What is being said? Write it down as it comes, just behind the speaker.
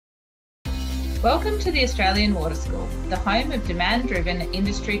Welcome to the Australian Water School, the home of demand-driven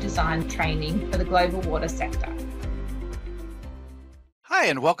industry design training for the global water sector. Hi,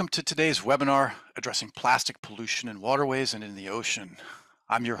 and welcome to today's webinar addressing plastic pollution in waterways and in the ocean.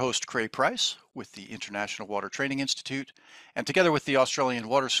 I'm your host, Cray Price, with the International Water Training Institute, and together with the Australian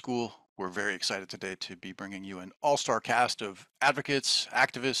Water School, we're very excited today to be bringing you an all-star cast of advocates,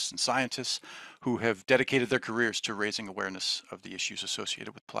 activists, and scientists who have dedicated their careers to raising awareness of the issues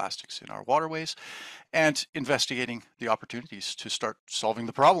associated with plastics in our waterways and investigating the opportunities to start solving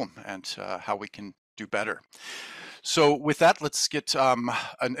the problem and how we can do better. So with that, let's get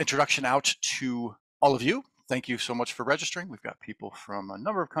an introduction out to all of you. Thank you so much for registering. We've got people from a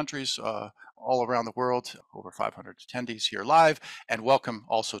number of countries all around the world, over 500 attendees here live, and welcome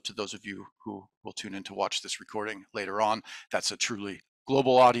also to those of you who will tune in to watch this recording later on. That's a truly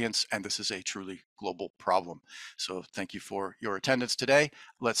global audience, and this is a truly global problem. So thank you for your attendance today.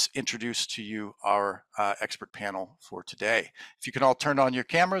 Let's introduce to you our expert panel for today. If you can all turn on your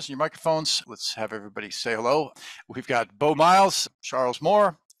cameras and your microphones, let's have everybody say hello. We've got Beau Miles, Charles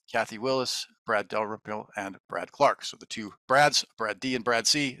Moore, Kathy Willis, Brad Dalrymple, and Brad Clark. So the two Brads, Brad D and Brad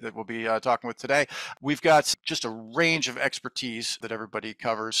C, that we'll be talking with today. We've got just a range of expertise that everybody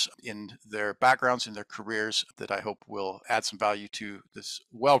covers in their backgrounds, in their careers, that I hope will add some value to this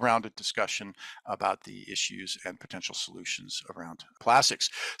well-rounded discussion about the issues and potential solutions around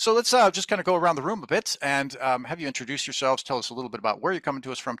plastics. So let's just kind of go around the room a bit and have you introduce yourselves, tell us a little bit about where you're coming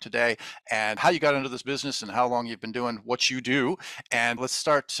to us from today and how you got into this business and how long you've been doing what you do. And let's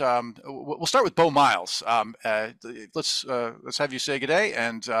start, we'll start with Beau Miles. Let's have you say good day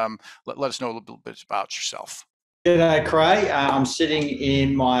and let us know a little bit about yourself. G'day, Cray. I'm sitting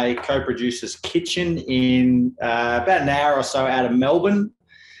in my co-producer's kitchen in about an hour or so out of Melbourne.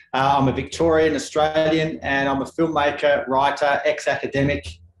 I'm a Victorian Australian and I'm a filmmaker, writer,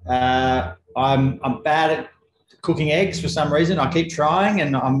 ex-academic. I'm bad at cooking eggs for some reason. I keep trying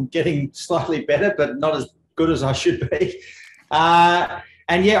and I'm getting slightly better, but not as good as I should be.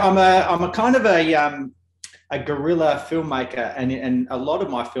 And yeah, I'm a kind of a guerrilla filmmaker, and a lot of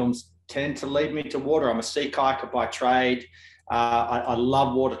my films tend to lead me to water. I'm a sea kayaker by trade. I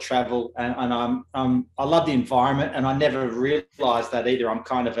love water travel, and I love the environment, and I never realised that either. I'm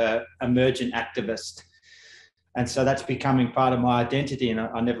kind of a emergent activist, and so that's becoming part of my identity, and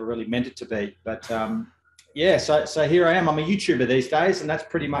I never really meant it to be. But yeah, so here I am. I'm a YouTuber these days, and that's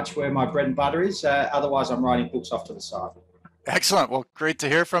pretty much where my bread and butter is. Otherwise, I'm writing books off to the side. Excellent. Well, great to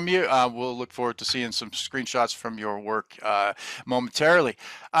hear from you. We'll look forward to seeing some screenshots from your work momentarily.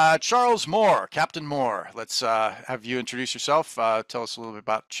 Charles Moore, Captain Moore, let's have you introduce yourself. Tell us a little bit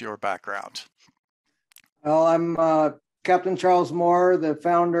about your background. Well, I'm Captain Charles Moore, the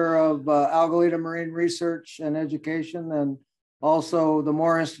founder of Algalita Marine Research and Education, and also the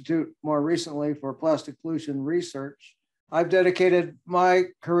Moore Institute more recently for plastic pollution research. I've dedicated my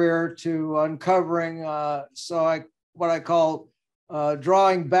career to uncovering what I call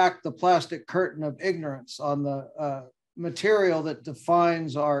drawing back the plastic curtain of ignorance on the material that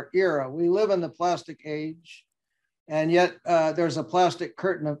defines our era. We live in the plastic age, and yet there's a plastic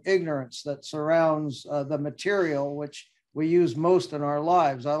curtain of ignorance that surrounds the material which we use most in our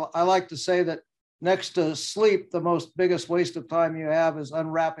lives. I like to say that next to sleep, the biggest waste of time you have is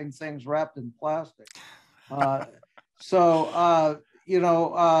unwrapping things wrapped in plastic.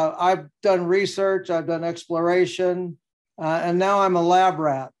 I've done research, I've done exploration, and now I'm a lab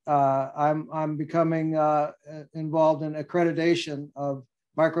rat. I'm becoming involved in accreditation of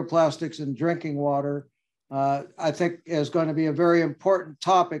microplastics in drinking water. I think is going to be a very important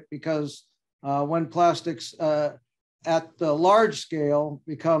topic because when plastics at the large scale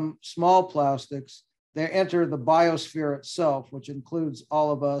become small plastics, they enter the biosphere itself, which includes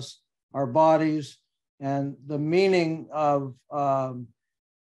all of us, our bodies, and the meaning of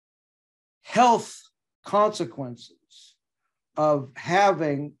health consequences of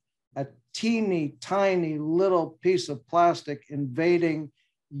having a teeny tiny little piece of plastic invading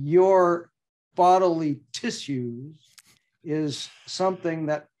your bodily tissues is something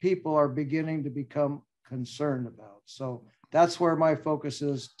that people are beginning to become concerned about. So that's where my focus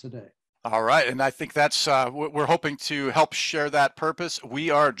is today. All right, and I think that's we're hoping to help share that purpose. We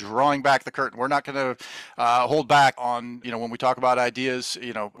are drawing back the curtain. We're not going to hold back on, when we talk about ideas.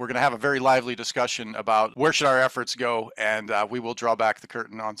 We're going to have a very lively discussion about where should our efforts go, and we will draw back the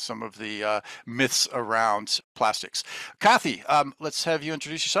curtain on some of the myths around plastics. Kathy, let's have you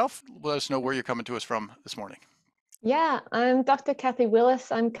introduce yourself. Let us know where you're coming to us from this morning. Yeah, I'm Dr. Kathy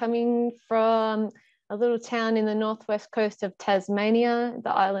Willis. I'm coming from a little town in the northwest coast of Tasmania, the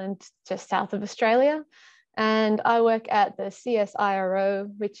island just south of Australia. And I work at the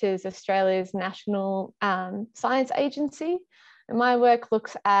CSIRO, which is Australia's national science agency. And my work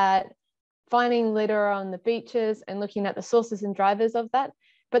looks at finding litter on the beaches and looking at the sources and drivers of that,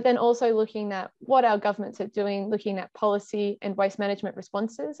 but then also looking at what our governments are doing, looking at policy and waste management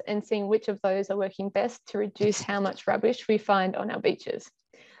responses and seeing which of those are working best to reduce how much rubbish we find on our beaches.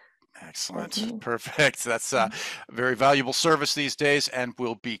 Excellent. Perfect. That's a very valuable service these days and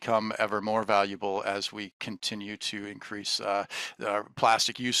will become ever more valuable as we continue to increase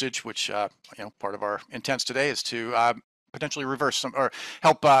plastic usage, which, part of our intents today is to potentially reverse some or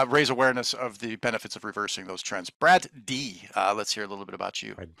help raise awareness of the benefits of reversing those trends. Brad D, let's hear a little bit about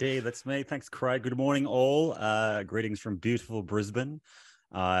you. Brad D, that's me. Thanks, Craig. Good morning, all. Greetings from beautiful Brisbane.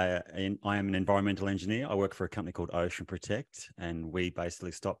 I am an environmental engineer. I work for a company called Ocean Protect, and we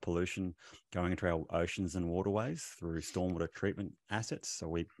basically stop pollution going into our oceans and waterways through stormwater treatment assets. So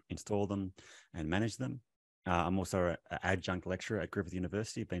we install them and manage them. I'm also an adjunct lecturer at Griffith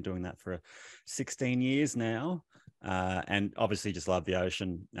University. I've been doing that for 16 years now. And obviously just love the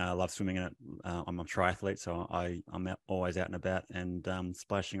ocean, love swimming in it. I'm a triathlete, so I'm always out and about and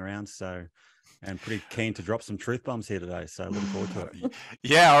splashing around. So, and pretty keen to drop some truth bombs here today. So looking forward to it.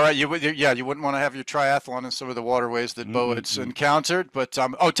 Yeah, all right. You wouldn't want to have your triathlon in some of the waterways that Beau had encountered, but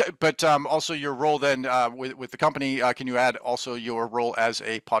also your role then with the company. Can you add also your role as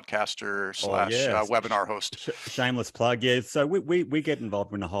a podcaster slash webinar host? Shameless plug, yeah. So we get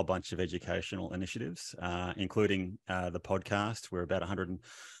involved in a whole bunch of educational initiatives, including the podcast. We're about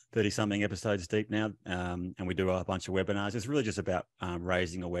 130-something episodes deep now, and we do a bunch of webinars. It's really just about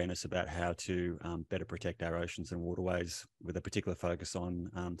raising awareness about how to better protect our oceans and waterways, with a particular focus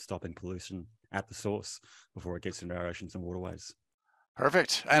on stopping pollution at the source before it gets into our oceans and waterways.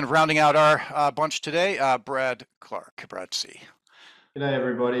 Perfect. And rounding out our bunch today, Brad Clark, Brad C. G'day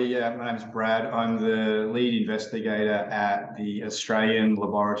everybody, my name's Brad. I'm the lead investigator at the Australian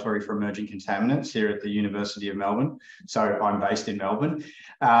Laboratory for Emerging Contaminants here at the University of Melbourne. So I'm based in Melbourne.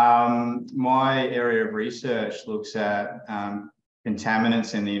 My area of research looks at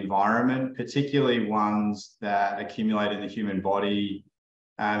contaminants in the environment, particularly ones that accumulate in the human body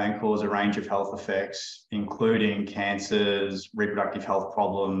and cause a range of health effects, including cancers, reproductive health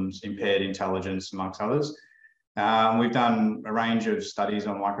problems, impaired intelligence, amongst others. We've done a range of studies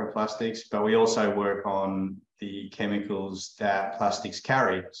on microplastics, but we also work on the chemicals that plastics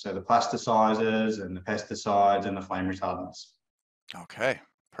carry. So the plasticizers and the pesticides and the flame retardants. Okay,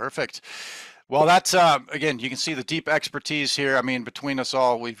 perfect. Well, that's, again, you can see the deep expertise here. I mean, between us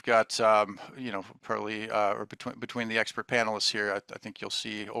all, we've got, probably, or between the expert panelists here, I think you'll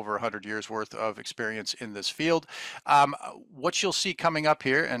see over 100 years worth of experience in this field. What you'll see coming up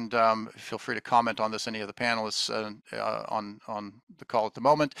here, and feel free to comment on this, any of the panelists on the call at the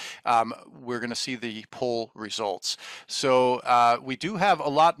moment, we're going to see the poll results. So we do have a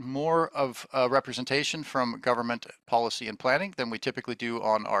lot more of representation from government policy and planning than we typically do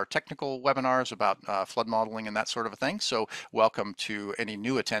on our technical webinars about flood modeling and that sort of a thing. So welcome to any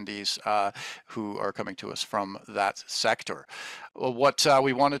new attendees who are coming to us from that sector. What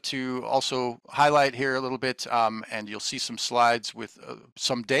we wanted to also highlight here a little bit, and you'll see some slides with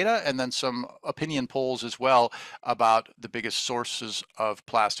some data and then some opinion polls as well about the biggest sources of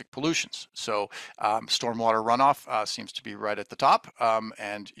plastic pollutions. So stormwater runoff seems to be right at the top,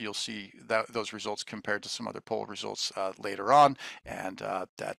 and you'll see those results compared to some other poll results later on, and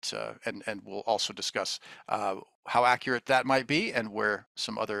and we'll also discuss how accurate that might be and where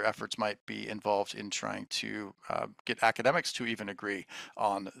some other efforts might be involved in trying to get academics to even agree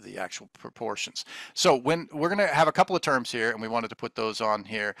on the actual proportions. So when we're going to have a couple of terms here, and we wanted to put those on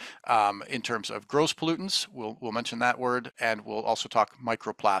here in terms of gross pollutants, we'll mention that word, and we'll also talk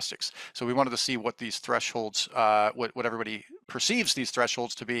microplastics. So we wanted to see what these thresholds, what everybody perceives these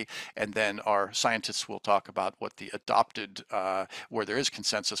thresholds to be, and then our scientists will talk about what the adopted, where there is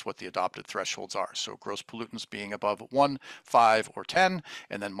consensus, what the adopted thresholds are. So gross pollutants being above 1, 5, or 10,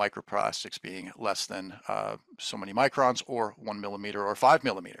 and then microplastics being less than so many microns, or 1 millimeter or 5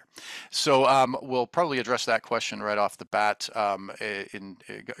 millimeter. So we'll probably address that question right off the bat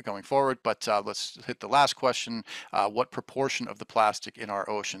going forward, but let's hit the last question. What proportion of the plastic in our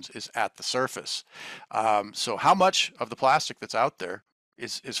oceans is at the surface? So how much of the plastic that's out there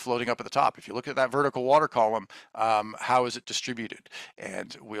is floating up at the top? If you look at that vertical water column, how is it distributed?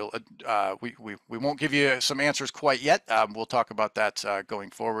 And we won't give you some answers quite yet. We'll talk about that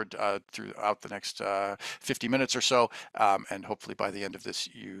going forward throughout the next 50 minutes or so, and hopefully by the end of this,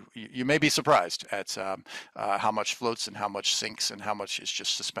 you may be surprised at how much floats and how much sinks and how much is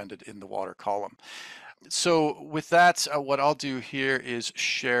just suspended in the water column. So with that, what I'll do here is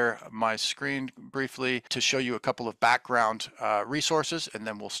share my screen briefly to show you a couple of background resources, and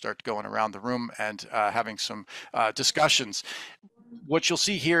then we'll start going around the room and having some discussions. What you'll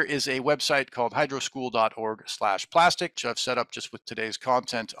see here is a website called hydroschool.org/plastic, which I've set up just with today's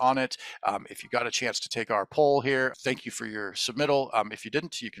content on it. If you got a chance to take our poll here, thank you for your submittal. If you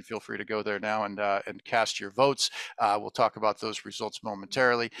didn't, you can feel free to go there now and cast your votes. We'll talk about those results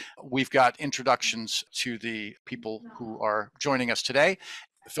momentarily. We've got introductions to the people who are joining us today: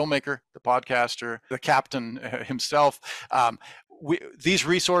 the filmmaker, the podcaster, the captain himself. These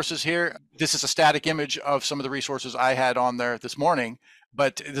resources here, this is a static image of some of the resources I had on there this morning,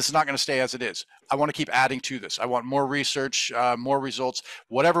 but this is not going to stay as it is. I want to keep adding to this. I want more research, more results,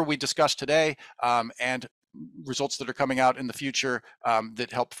 whatever we discuss today, and results that are coming out in the future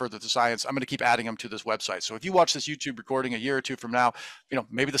that help further the science. I'm going to keep adding them to this website. So if you watch this YouTube recording a year or two from now,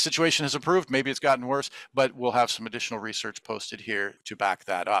 maybe the situation has improved, maybe it's gotten worse, but we'll have some additional research posted here to back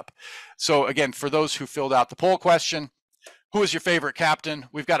that up. So again, for those who filled out the poll question, who is your favorite captain?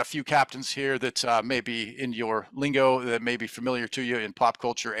 We've got a few captains here that may be in your lingo, that may be familiar to you in pop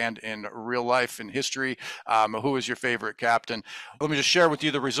culture and in real life and history. Who is your favorite captain? Let me just share with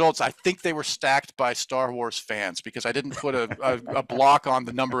you the results. I think they were stacked by Star Wars fans because I didn't put a block on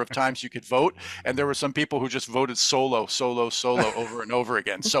the number of times you could vote. And there were some people who just voted solo over and over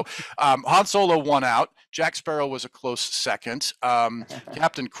again. So Han Solo won out. Jack Sparrow was a close second.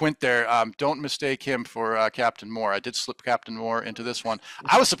 Captain Quint there, don't mistake him for Captain Moore. I did slip Captain Moore into this one.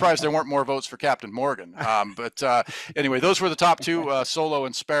 I was surprised there weren't more votes for Captain Morgan. But anyway, those were the top two, Solo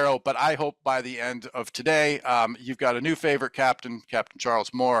and Sparrow. But I hope by the end of today, you've got a new favorite captain, Captain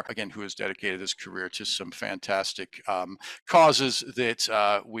Charles Moore, again, who has dedicated his career to some fantastic causes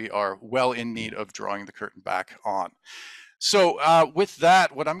that we are well in need of drawing the curtain back on. So with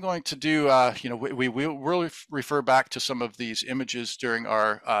that, what I'm going to do, we will refer back to some of these images during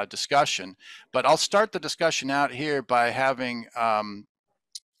our discussion, but I'll start the discussion out here by having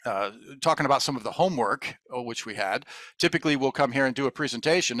talking about some of the homework which we had. Typically, we'll come here and do a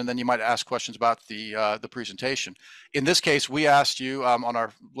presentation, and then you might ask questions about the presentation. In this case, we asked you on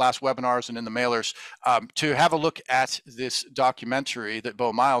our last webinars and in the mailers to have a look at this documentary that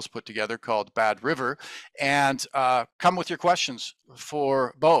Beau Miles put together called Bad River, and come with your questions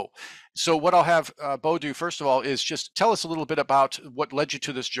for Beau. So what I'll have Beau do, first of all, is just tell us a little bit about what led you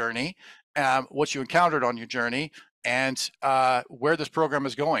to this journey, what you encountered on your journey, and where this program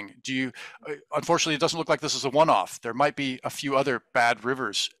is going. Unfortunately, it doesn't look like this is a one-off. There might be a few other bad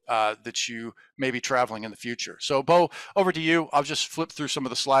rivers that you may be traveling in the future. So Beau, over to you. I'll just flip through some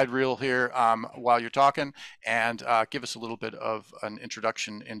of the slide reel here while you're talking, and give us a little bit of an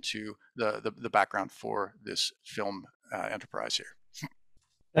introduction into the background for this film enterprise here.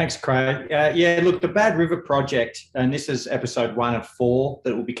 Thanks, Craig. Yeah, look, the Bad River project, and this is episode 1 of 4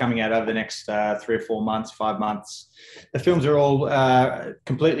 that will be coming out over the next 3 or 4 months, 5 months. The films are all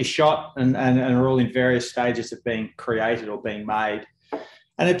completely shot and are all in various stages of being created or being made.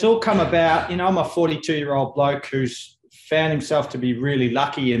 And it's all come about, I'm a 42-year-old bloke who's found himself to be really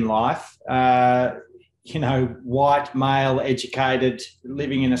lucky in life. White, male, educated,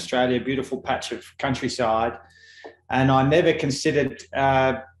 living in Australia, beautiful patch of countryside. And I never considered,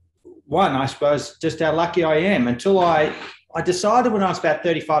 I suppose, just how lucky I am until I decided when I was about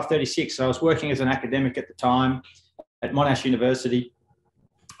 35, 36, so I was working as an academic at the time at Monash University.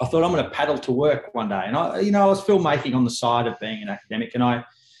 I thought I'm going to paddle to work one day. And I was filmmaking on the side of being an academic. And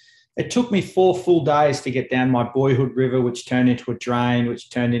it took me 4 full days to get down my boyhood river, which turned into a drain, which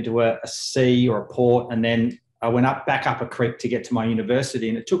turned into a sea or a port. And then I went back up a creek to get to my university.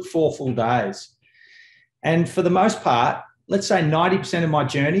 And it took 4 full days. And for the most part, let's say 90% of my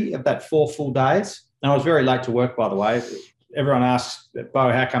journey of that 4 full days, and I was very late to work, by the way. Everyone asks,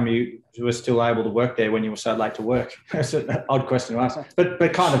 Beau, how come you were still able to work there when you were so late to work? That's an odd question to ask,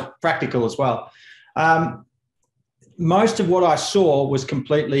 but kind of practical as well. Most of what I saw was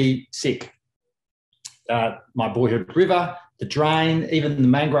completely sick. My boyhood river, the drain, even the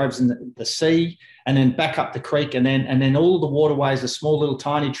mangroves in the sea, and then back up the creek, and then all of the waterways, the small little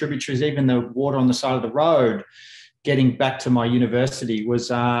tiny tributaries, even the water on the side of the road, getting back to my university was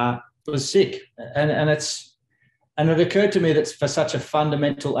sick. And it occurred to me that for such a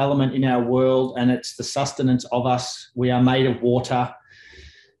fundamental element in our world, and it's the sustenance of us, we are made of water.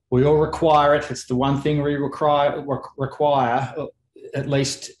 We all require it. It's the one thing we require, at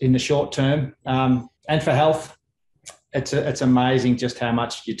least in the short term, and for health. It's amazing just how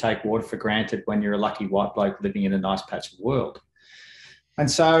much you take water for granted when you're a lucky white bloke living in a nice patch of the world. And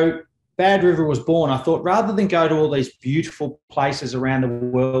so Bad River was born, I thought rather than go to all these beautiful places around the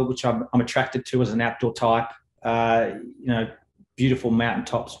world, which I'm attracted to as an outdoor type, beautiful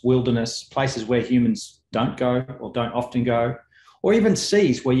mountaintops, wilderness, places where humans don't go or don't often go, or even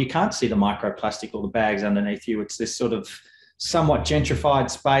seas where you can't see the microplastic or the bags underneath you. It's this sort of somewhat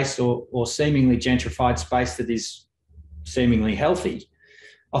gentrified space or seemingly gentrified space that is seemingly healthy.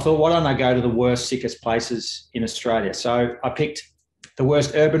 I thought, why don't I go to the worst, sickest places in Australia? So I picked the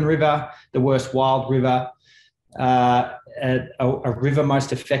worst urban river, the worst wild river, a river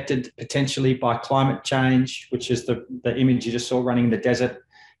most affected potentially by climate change, which is the image you just saw running in the desert,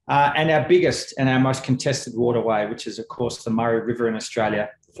 and our biggest and our most contested waterway, which is, of course, the Murray River in Australia,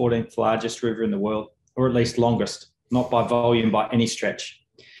 14th largest river in the world, or at least longest, not by volume by any stretch.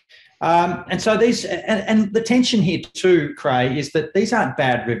 And so these, and the tension here too, Craig, is that these aren't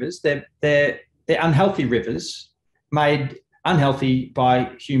bad rivers. They're unhealthy rivers made unhealthy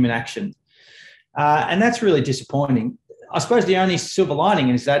by human action. And that's really disappointing. I suppose the only silver lining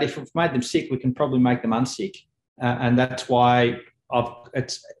is that if we've made them sick, we can probably make them unsick. And that's why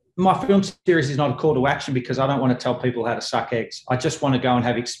my film series is not a call to action, because I don't want to tell people how to suck eggs. I just want to go and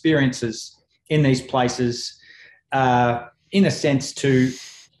have experiences in these places, in a sense, to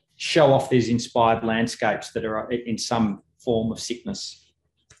show off these inspired landscapes that are in some form of sickness.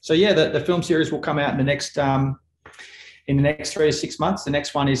 So yeah, the film series will come out in the next 3 to 6 months. The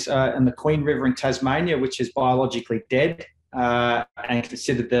next one is in the Queen River in Tasmania, which is biologically dead and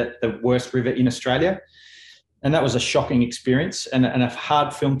considered the worst river in Australia. And that was a shocking experience and a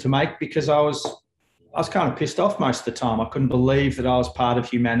hard film to make, because I was kind of pissed off most of the time. I couldn't believe that I was part of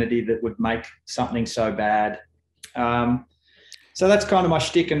humanity that would make something so bad. So that's kind of my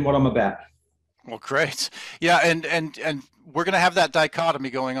shtick and what I'm about. Well, great. Yeah, and we're going to have that dichotomy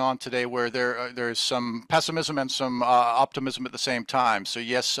going on today, where there's some pessimism and some optimism at the same time. So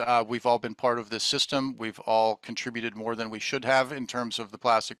yes, we've all been part of this system. We've all contributed more than we should have in terms of the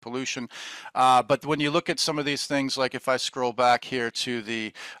plastic pollution. But when you look at some of these things, like if I scroll back here to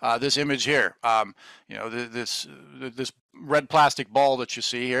the this image here, this red plastic ball that you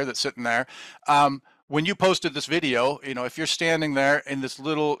see here that's sitting there. When you posted this video, if you're standing there in this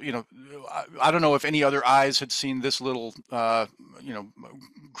little, I don't know if any other eyes had seen this little,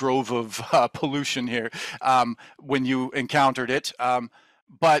 grove of pollution here when you encountered it.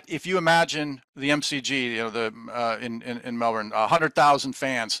 But if you imagine the MCG, in Melbourne, 100,000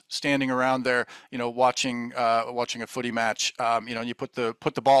 fans standing around there, watching a footy match, and you put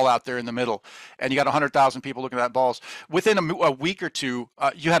the ball out there in the middle, and you got 100,000 people looking at that balls. Within a week or two,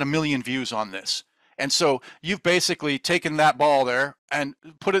 you had 1 million views on this. And so you've basically taken that ball there and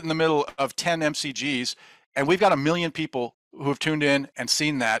put it in the middle of 10 MCGs, and we've got 1 million people who have tuned in and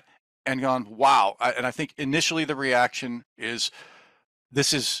seen that and gone, wow. And I think initially the reaction is,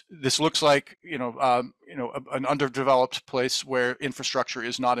 this looks like an underdeveloped place where infrastructure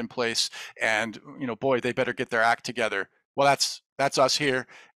is not in place, and boy, they better get their act together. Well, that's us here.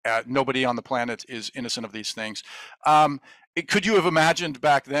 Nobody on the planet is innocent of these things. Could you have imagined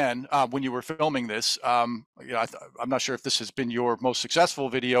back then when you were filming this? I'm not sure if this has been your most successful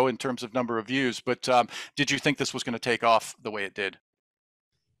video in terms of number of views, but did you think this was going to take off the way it did?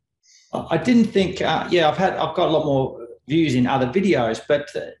 I didn't think. I've got a lot more views in other videos, but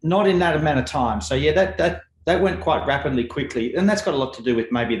not in that amount of time. So yeah, that went quite rapidly, quickly, and that's got a lot to do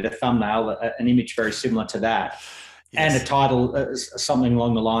with maybe the thumbnail, an image very similar to that. Yes. And a title, something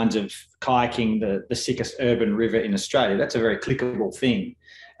along the lines of kayaking the sickest urban river in Australia. That's a very clickable thing.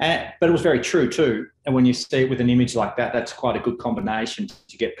 But it was very true too. And when you see it with an image like that, that's quite a good combination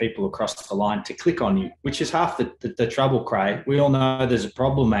to get people across the line to click on you, which is half the trouble, Craig. We all know there's a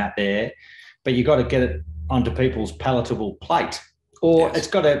problem out there, but you've got to get it onto people's palatable plate, or yes,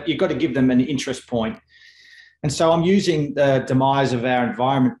 you've got to give them an interest point. And so I'm using the demise of our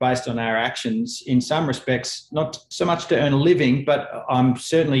environment based on our actions in some respects, not so much to earn a living, but I'm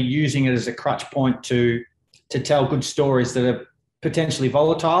certainly using it as a crutch point to tell good stories that are potentially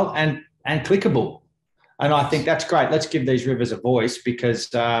volatile and clickable. And I think that's great. Let's give these rivers a voice, because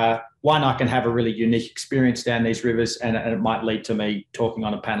one, I can have a really unique experience down these rivers, and it might lead to me talking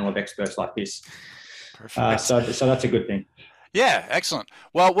on a panel of experts like this. Perfect. So that's a good thing. Yeah, excellent.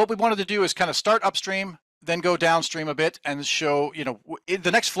 Well, what we wanted to do is kind of start upstream, then go downstream a bit and show,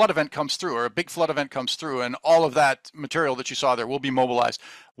 the next flood event comes through, or a big flood event comes through, and all of that material that you saw there will be mobilized.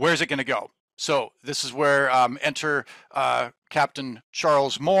 Where's it going to go? So this is where enter Captain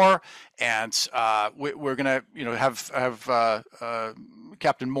Charles Moore, and we're going to, have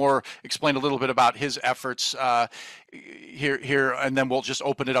Captain Moore explain a little bit about his efforts here, and then we'll just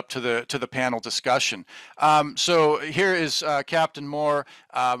open it up to the panel discussion. So here is Captain Moore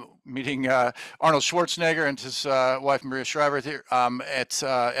meeting Arnold Schwarzenegger and his wife Maria Shriver here at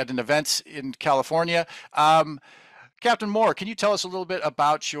an event in California. Captain Moore, can you tell us a little bit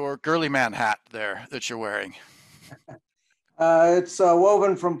about your girly man hat there that you're wearing? It's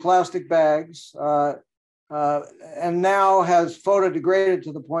woven from plastic bags and now has photodegraded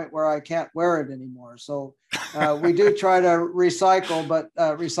to the point where I can't wear it anymore. So we do try to recycle, but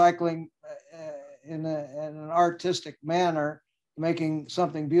recycling in an artistic manner, making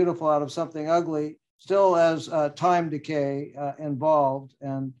something beautiful out of something ugly, still has time decay involved.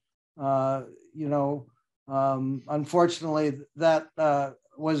 And, unfortunately, that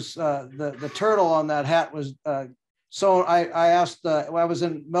was the turtle on that hat was so I asked, I was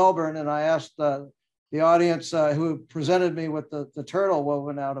in Melbourne, and I asked the audience who presented me with the turtle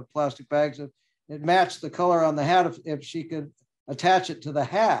woven out of plastic bags if it matched the color on the hat, if she could attach it to the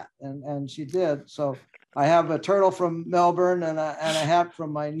hat, and she did. So I have a turtle from Melbourne and a hat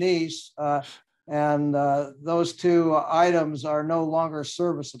from my niece, and those two items are no longer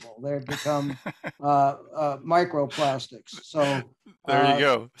serviceable. They've become microplastics. So there you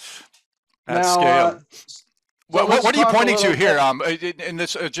go. At now, scale. What are you pointing to here? In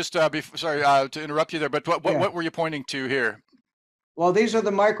this, sorry to interrupt you there, but what were you pointing to here? Well, these are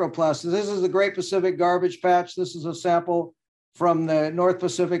the microplastics. This is the Great Pacific Garbage Patch. This is a sample from the North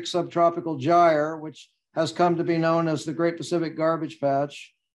Pacific Subtropical Gyre, which has come to be known as the Great Pacific Garbage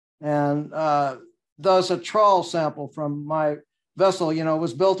Patch. And thus a trawl sample from my vessel, it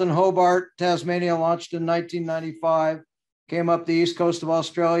was built in Hobart, Tasmania, launched in 1995, came up the east coast of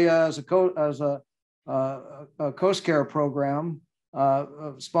Australia as a Coast Care program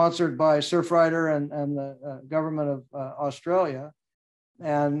sponsored by Surfrider and the government of Australia.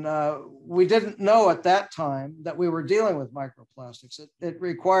 And we didn't know at that time that we were dealing with microplastics. It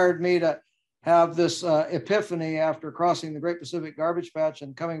required me to have this epiphany after crossing the Great Pacific Garbage Patch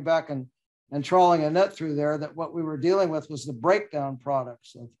and coming back and trawling a net through there, that what we were dealing with was the breakdown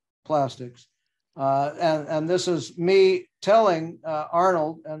products of plastics. And this is me telling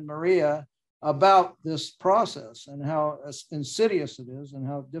Arnold and Maria about this process and how insidious it is and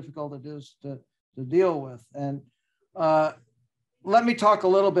how difficult it is to deal with. And let me talk a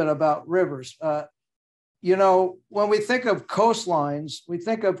little bit about rivers. When we think of coastlines, we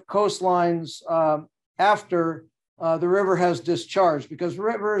think of coastlines after the river has discharged, because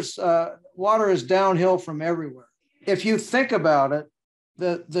rivers, water is downhill from everywhere. If you think about it,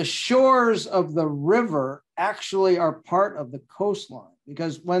 the shores of the river actually are part of the coastline,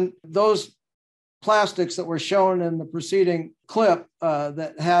 because when those plastics that were shown in the preceding clip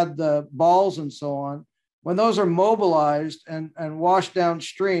that had the balls and so on, when those are mobilized and washed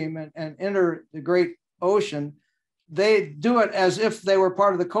downstream and enter the great ocean, they do it as if they were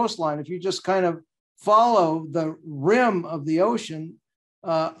part of the coastline. If you just kind of follow the rim of the ocean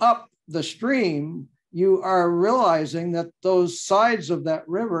up the stream, you are realizing that those sides of that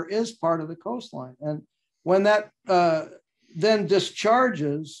river is part of the coastline. And when that then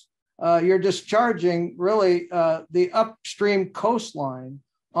discharges, you're discharging really the upstream coastline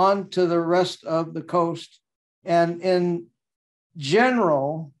onto the rest of the coast. And in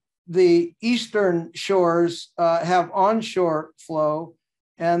general, the eastern shores have onshore flow,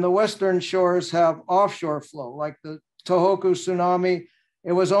 and the western shores have offshore flow, like the Tohoku tsunami.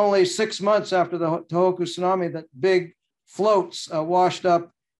 It was only 6 months after the Tohoku tsunami that big floats washed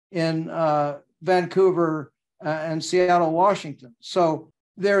up in Vancouver and Seattle, Washington. So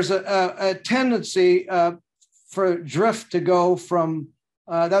there's a tendency for drift to go from,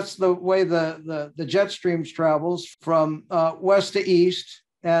 that's the way the jet streams travels, from west to east.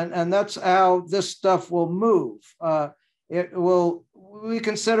 And that's how this stuff will move. We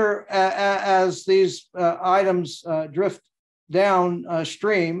consider as these items drift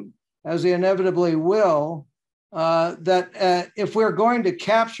downstream, as they inevitably will, that if we're going to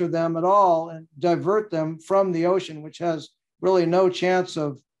capture them at all and divert them from the ocean, which has really no chance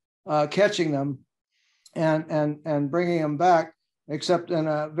of catching them and bringing them back, except in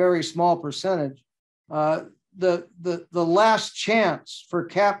a very small percentage, the last chance for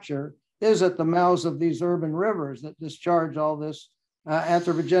capture is at the mouths of these urban rivers that discharge all this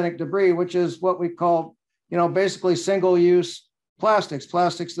anthropogenic debris, which is what we call, basically single-use plastics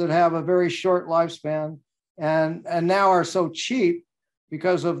that have a very short lifespan and now are so cheap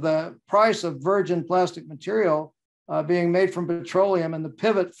because of the price of virgin plastic material being made from petroleum, and the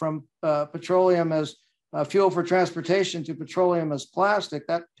pivot from petroleum as fuel for transportation to petroleum as plastic,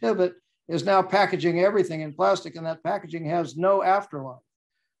 that pivot is now packaging everything in plastic, and that packaging has no afterlife.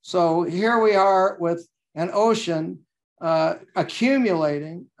 So here we are with an ocean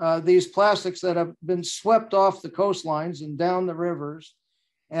accumulating these plastics that have been swept off the coastlines and down the rivers.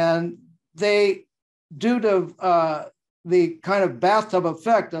 And they, due to the kind of bathtub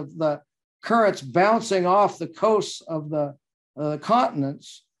effect of the currents bouncing off the coasts of the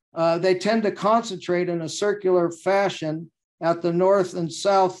continents, they tend to concentrate in a circular fashion at the north and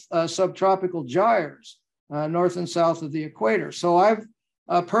south subtropical gyres, north and south of the equator. So I've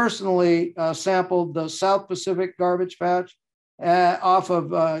personally sampled the South Pacific garbage patch off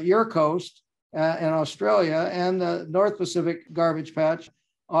of your coast in Australia, and the North Pacific garbage patch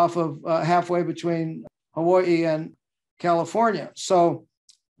off of halfway between Hawaii and California. So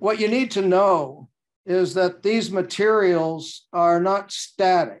what you need to know is that these materials are not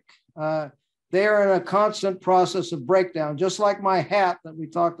static. They are in a constant process of breakdown, just like my hat that we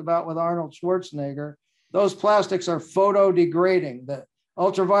talked about with Arnold Schwarzenegger. Those plastics are photodegrading. The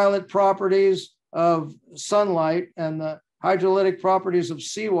ultraviolet properties of sunlight and the hydrolytic properties of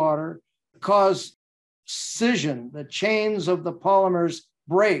seawater cause scission. The chains of the polymers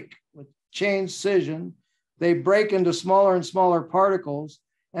break with chain scission. They break into smaller and smaller particles,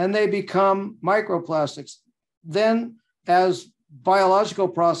 and they become microplastics. Then, as biological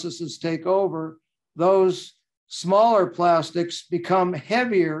processes take over, those smaller plastics become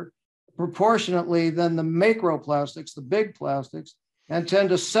heavier proportionately than the macroplastics, the big plastics, and tend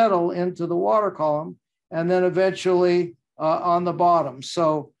to settle into the water column and then eventually on the bottom.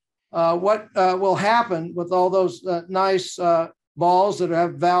 So what will happen with all those nice balls that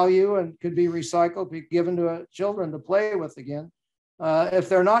have value and could be recycled, be given to children to play with again, if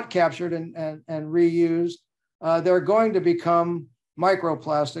they're not captured and reused, they're going to become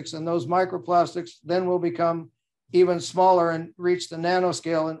microplastics, and those microplastics then will become even smaller and reach the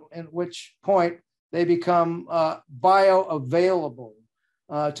nanoscale, at which point they become bioavailable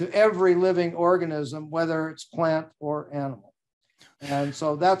to every living organism, whether it's plant or animal. And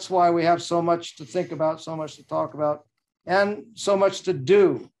so that's why we have so much to think about, so much to talk about, and so much to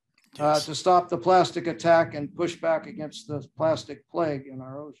do to stop the plastic attack and push back against the plastic plague in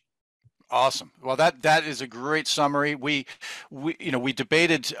our ocean. Awesome. Well, that is a great summary. We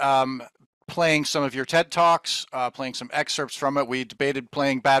debated playing some of your TED Talks, playing some excerpts from it. We debated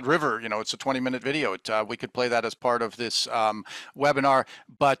playing Bad River. It's a 20-minute video. We could play that as part of this webinar.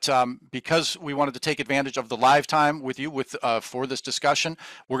 But because we wanted to take advantage of the live time with you for this discussion,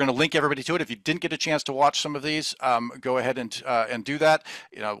 we're going to link everybody to it. If you didn't get a chance to watch some of these, go ahead and do that.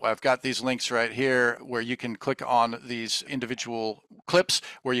 I've got these links right here where you can click on these individual clips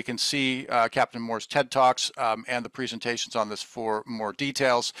where you can see Captain Moore's TED Talks and the presentations on this for more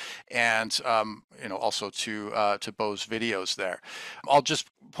details, and also to Beau's videos there. I'll just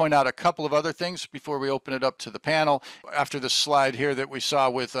point out a couple of other things before we open it up to the panel. After this slide here that we saw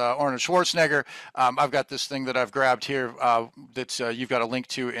with Arnold Schwarzenegger, I've got this thing that I've grabbed here that you've got a link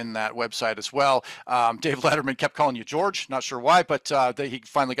to in that website as well. Dave Letterman kept calling you George, not sure why, but he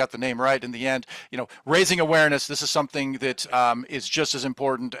finally got the name right in the end. Raising awareness, this is something that is just as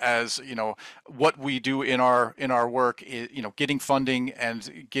important as what we do in our work. Getting funding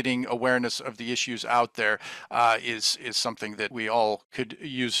and getting awareness of the issues out there is something that we all could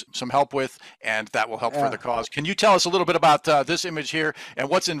use some help with, and that will help for the cause. Can you tell us a little bit about this image here and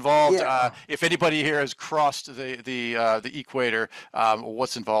what's involved? If anybody here has crossed the equator,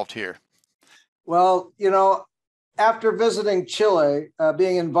 what's involved here? Well, after visiting Chile,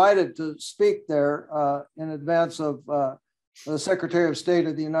 being invited to speak there in advance of the Secretary of State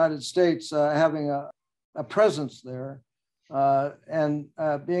of the United States having a presence there, and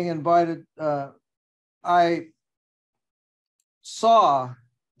being invited, I saw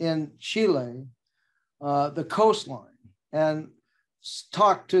in Chile the coastline and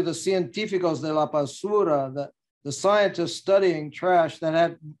talked to the científicos de la basura, the scientists studying trash that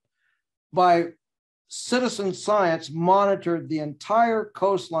had, by citizen science, monitored the entire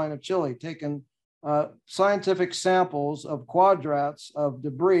coastline of Chile, taken scientific samples of quadrats of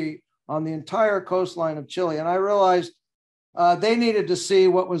debris on the entire coastline of Chile. And I realized they needed to see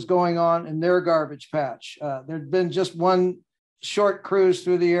what was going on in their garbage patch. There'd been just one short cruise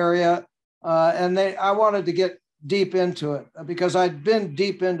through the area, and I wanted to get deep into it because I'd been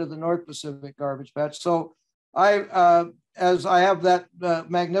deep into the North Pacific garbage patch. So as I have that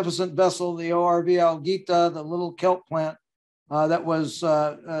magnificent vessel, the ORV Alguita, the little kelp plant that was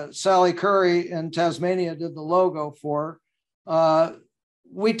Sally Curry in Tasmania did the logo for,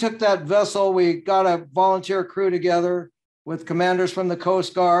 we took that vessel, we got a volunteer crew together with commanders from the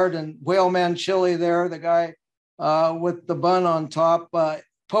Coast Guard and Whaleman Chili there, the guy with the bun on top,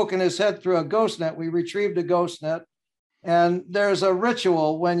 poking his head through a ghost net. We retrieved a ghost net. And there's a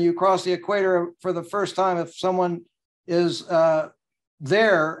ritual when you cross the equator for the first time. If someone is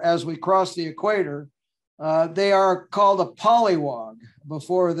there as we cross the equator, they are called a polywog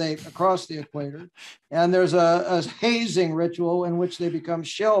before they cross the equator. And there's a hazing ritual in which they become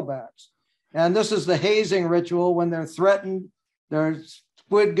shellbacks. And this is the hazing ritual when they're threatened. Their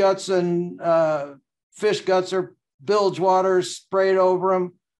squid guts and fish guts or bilge water sprayed over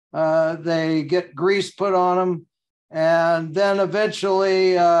them. They get grease put on them. And then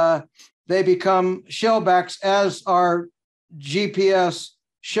eventually they become shellbacks, as our GPS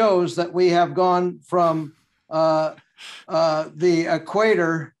shows that we have gone from the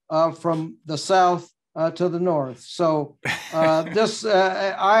equator from the south to the north. So this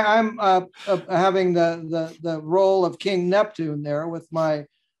I'm having the role of King Neptune there with my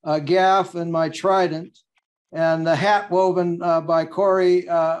gaff and my trident, and the hat woven by Corey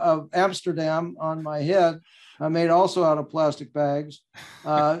of Amsterdam on my head, made also out of plastic bags,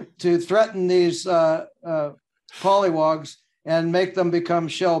 to threaten these polywogs and make them become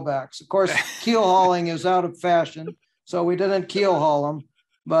shellbacks. Of course, keel hauling is out of fashion, so we didn't keel haul them,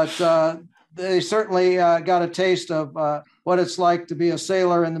 but they certainly got a taste of what it's like to be a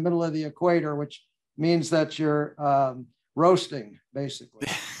sailor in the middle of the equator, which means that you're roasting, basically.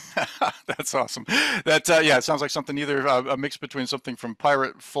 That's awesome. That yeah, it sounds like something either a mix between something from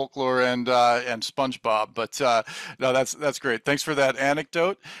pirate folklore and SpongeBob. But no, that's great. Thanks for that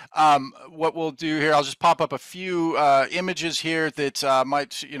anecdote. What we'll do here, I'll just pop up a few images here that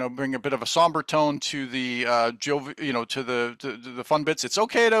might bring a bit of a somber tone to the to the fun bits. It's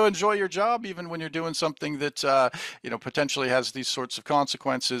okay to enjoy your job even when you're doing something that potentially has these sorts of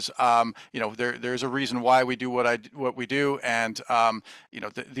consequences. There's a reason why we do what we do, and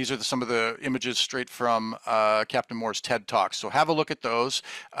these are some of the images straight from Captain Moore's TED Talks. So have a look at those.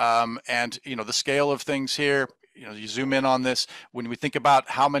 And the scale of things here, you zoom in on this when we think about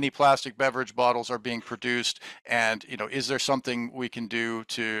how many plastic beverage bottles are being produced, and is there something we can do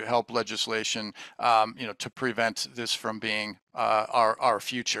to help legislation to prevent this from being our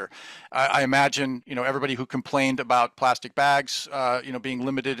future. I imagine everybody who complained about plastic bags being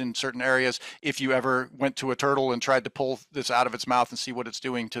limited in certain areas, if you ever went to a turtle and tried to pull this out of its mouth and see what it's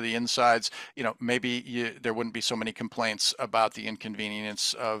doing to the insides, maybe there wouldn't be so many complaints about the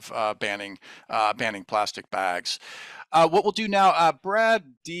inconvenience of banning plastic bags. What we'll do now, Brad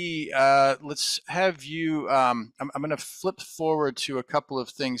D, let's have you, I'm going to flip forward to a couple of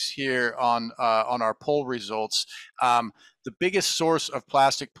things here on our poll results. The biggest source of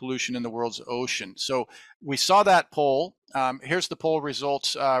plastic pollution in the world's ocean. So we saw that poll. Here's the poll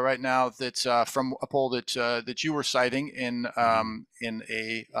results right now that's from a poll that you were citing in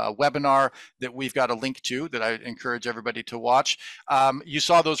a webinar that we've got a link to that I encourage everybody to watch. You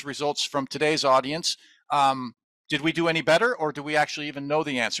saw those results from today's audience. Did we do any better, or do we actually even know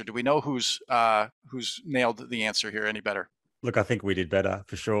the answer? Do we know who's nailed the answer here any better? Look, I think we did better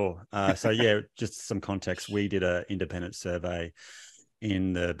for sure. So yeah, just some context. We did an independent survey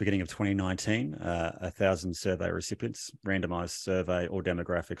in the beginning of 2019, 1,000 survey recipients, randomized survey, all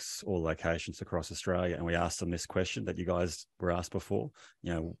demographics, all locations across Australia. And we asked them this question that you guys were asked before,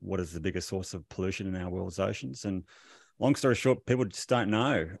 what is the biggest source of pollution in our world's oceans? And long story short, people just don't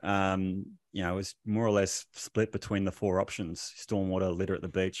know. It's more or less split between the four options: stormwater, litter at the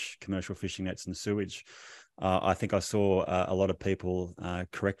beach, commercial fishing nets, and sewage. I think I saw a lot of people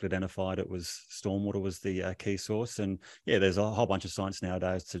correctly identified it was stormwater was the key source. And yeah, there's a whole bunch of science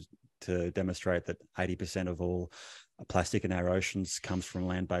nowadays to demonstrate that 80% of all plastic in our oceans comes from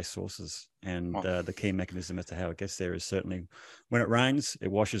land-based sources. And the key mechanism as to how it gets there is certainly when it rains,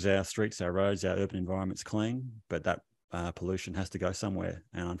 it washes our streets, our roads, our urban environments clean, but that pollution has to go somewhere.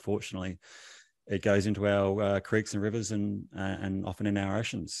 And unfortunately, it goes into our creeks and rivers and often in our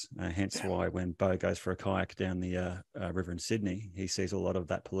oceans. Hence why when Beau goes for a kayak down the river in Sydney, he sees a lot of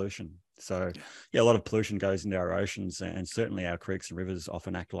that pollution. So yeah, a lot of pollution goes into our oceans, and certainly our creeks and rivers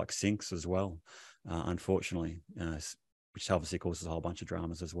often act like sinks as well, unfortunately, which obviously causes a whole bunch of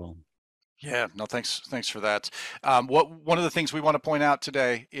dramas as well. Yeah, no, thanks for that. One of the things we want to point out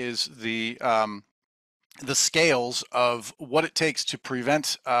today is the scales of what it takes to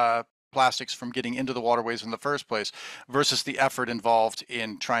prevent plastics from getting into the waterways in the first place versus the effort involved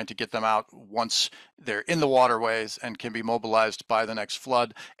in trying to get them out once they're in the waterways and can be mobilized by the next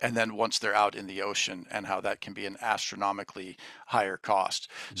flood, and then once they're out in the ocean, and how that can be an astronomically higher cost.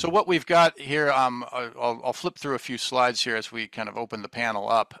 So what we've got here, I'll flip through a few slides here as we kind of open the panel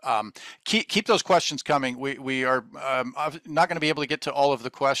up. Keep those questions coming. We are not going to be able to get to all of the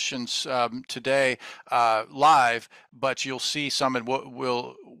questions today live, but you'll see some, and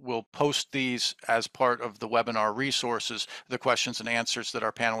we'll post these as part of the webinar resources, the questions and answers that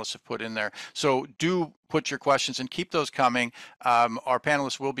our panelists have put in there. So do put your questions and keep those coming. Our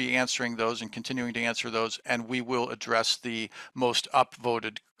panelists will be answering those and continuing to answer those, and we will address the most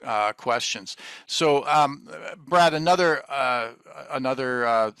upvoted questions. So Brad, another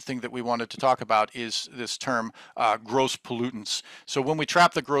thing that we wanted to talk about is this term gross pollutants. So when we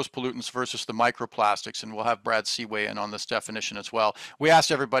trap the gross pollutants versus the microplastics, and we'll have Brad weigh in on this definition as well, we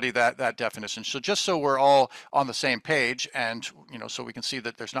asked everybody that definition. So just so we're all on the same page, and so we can see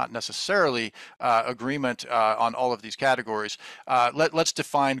that there's not necessarily agreement on all of these categories, let's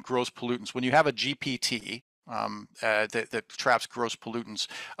define gross pollutants. When you have a GPT that traps gross pollutants,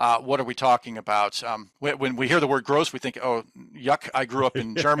 what are we talking about? When we hear the word gross, we think, oh, yuck. I grew up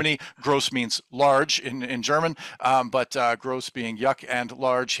in Germany. Gross means large in German, but gross being yuck and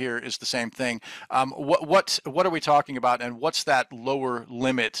large here is the same thing. What are we talking about, and what's that lower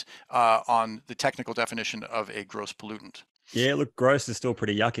limit on the technical definition of a gross pollutant? Yeah, look, gross is still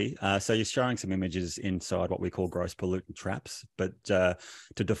pretty yucky. So you're showing some images inside what we call gross pollutant traps. But to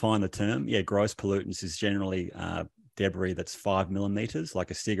define the term, yeah, gross pollutants is generally debris that's 5 millimeters,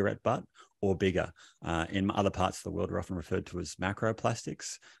 like a cigarette butt, or bigger. In other parts of the world, are often referred to as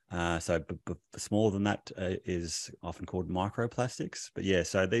macroplastics. So smaller than that is often called microplastics. But yeah,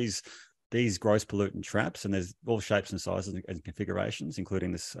 so these gross pollutant traps, and there's all shapes and sizes and configurations,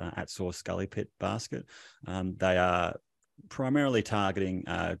 including this at-source gully pit basket. They are primarily targeting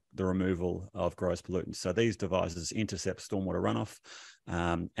the removal of gross pollutants. So these devices intercept stormwater runoff,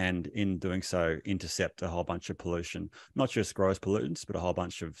 and in doing so, intercept a whole bunch of pollution, not just gross pollutants, but a whole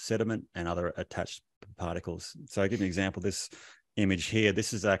bunch of sediment and other attached particles. So I'll give you an example. This image here,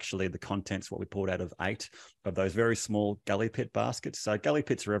 this is actually the contents, what we pulled out of 8 of those very small gully pit baskets. So gully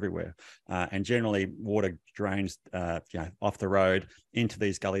pits are everywhere, and generally water drains off the road into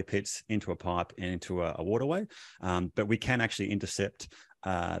these gully pits, into a pipe, and into a waterway. But we can actually intercept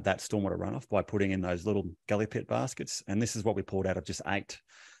that stormwater runoff by putting in those little gully pit baskets. And this is what we pulled out of just 8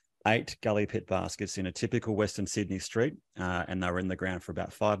 gully pit baskets in a typical Western Sydney street, and they were in the ground for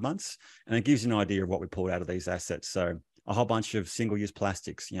about 5 months. And it gives you an idea of what we pulled out of these assets. So a whole bunch of single-use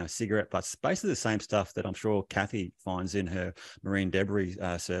plastics, cigarette butts, basically the same stuff that I'm sure Kathy finds in her marine debris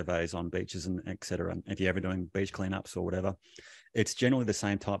surveys on beaches and et cetera. And if you're ever doing beach cleanups or whatever, it's generally the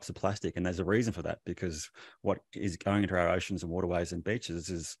same types of plastic. And there's a reason for that, because what is going into our oceans and waterways and beaches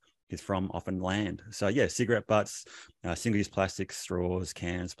is from often land. So yeah, cigarette butts, single-use plastics, straws,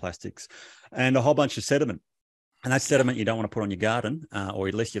 cans, plastics, and a whole bunch of sediment. And that sediment you don't want to put on your garden, or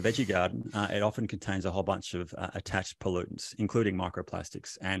at least your veggie garden. It often contains a whole bunch of attached pollutants, including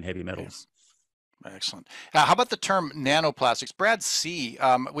microplastics and heavy metals. Excellent. How about the term nanoplastics? Brad C.,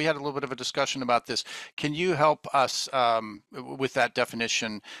 we had a little bit of a discussion about this. Can you help us with that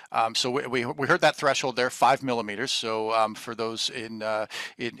definition? So we heard that threshold there, 5 millimeters. So for those in the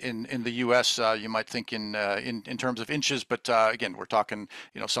U.S., you might think in terms of inches, but again, we're talking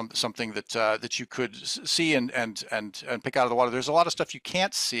something that you could see and pick out of the water. There's a lot of stuff you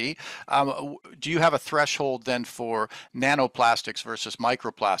can't see. Do you have a threshold then for nanoplastics versus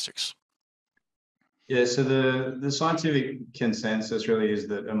microplastics? Yeah, so the scientific consensus really is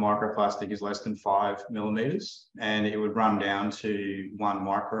that a microplastic is less than 5 millimeters, and it would run down to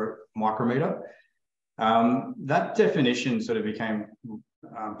 1 micrometer. That definition sort of became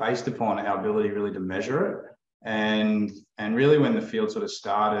based upon our ability really to measure it. And really when the field sort of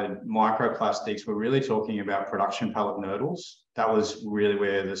started, microplastics were really talking about production pellet nurdles. That was really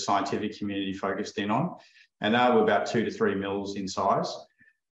where the scientific community focused in on. And they were about 2 to 3 mils in size.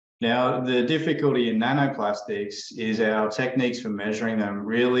 Now, the difficulty in nanoplastics is our techniques for measuring them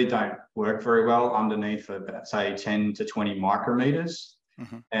really don't work very well underneath about, say, 10 to 20 micrometers.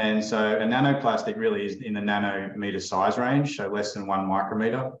 Mm-hmm. And so a nanoplastic really is in the nanometer size range, so less than 1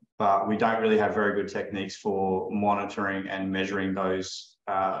 micrometer, but we don't really have very good techniques for monitoring and measuring those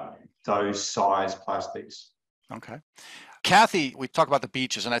size plastics. Okay. Kathy, we talked about the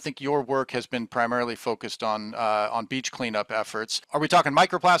beaches, and I think your work has been primarily focused on beach cleanup efforts. Are we talking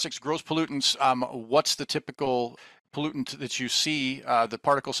microplastics, gross pollutants? What's the typical pollutant that you see, the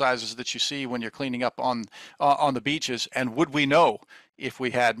particle sizes that you see when you're cleaning up on the beaches? And would we know if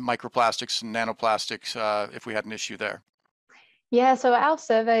we had microplastics and nanoplastics, if we had an issue there? Yeah, so our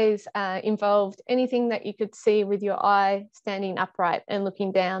surveys involved anything that you could see with your eye standing upright and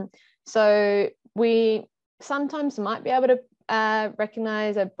looking down. So we sometimes might be able to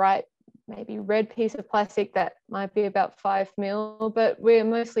recognize a bright, maybe red piece of plastic that might be about 5 mil, but we're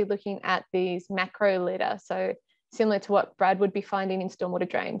mostly looking at these macro litter. So similar to what Brad would be finding in stormwater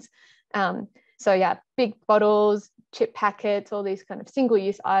drains. So yeah, big bottles, chip packets, all these kind of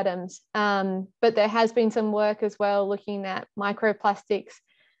single-use items. But there has been some work as well looking at microplastics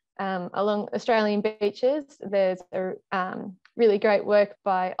along Australian beaches. There's a really great work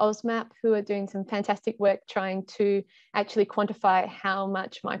by OzMap, who are doing some fantastic work trying to actually quantify how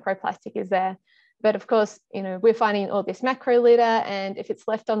much microplastic is there. But of course, you know, we're finding all this macro litter, and if it's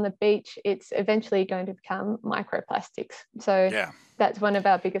left on the beach, it's eventually going to become microplastics. So yeah, that's one of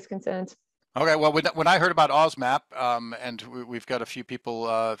our biggest concerns. Okay, well, when I heard about OzMap, and we've got a few people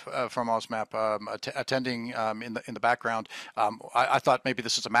from OzMap attending in the background, I thought maybe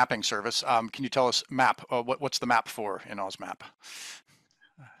this is a mapping service. Can you tell us map? What's the map for in OzMap?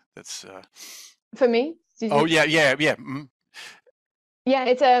 That's for me. Oh yeah. Mm-hmm. Yeah,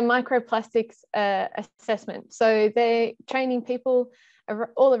 it's a microplastics assessment. So they're training people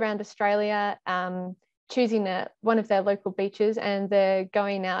all around Australia, choosing one of their local beaches, and they're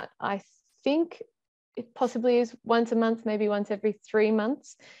going out, I think it possibly is once a month, maybe once every 3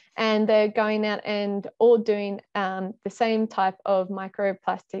 months. And they're going out and all doing the same type of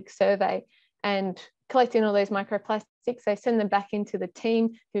microplastic survey and collecting all those microplastics. They send them back into the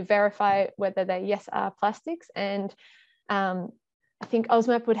team who verify whether they are plastics. And I think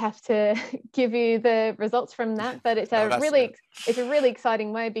OzMap would have to give you the results from that, but it's a really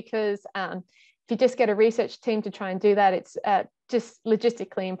exciting way, because if you just get a research team to try and do that, it's just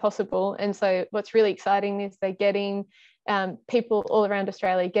logistically impossible. And so what's really exciting is they're getting people all around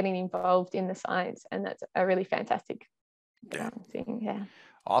Australia getting involved in the science, and that's a really fantastic thing. Yeah.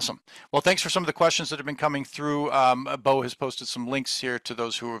 Awesome. Well, thanks for some of the questions that have been coming through. Beau has posted some links here to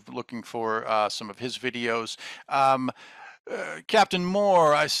those who are looking for some of his videos. Captain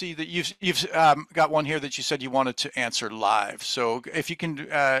Moore, I see that you've got one here that you said you wanted to answer live. So if you can,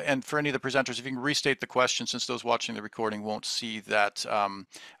 and for any of the presenters, if you can restate the question, since those watching the recording won't see that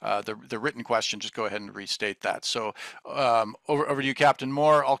the written question, just go ahead and restate that. So over to you, Captain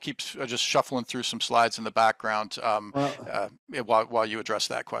Moore. I'll keep just shuffling through some slides in the background while you address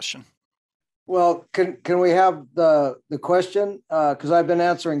that question. Well, can we have the question? Because I've been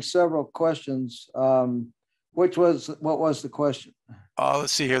answering several questions. What was the question?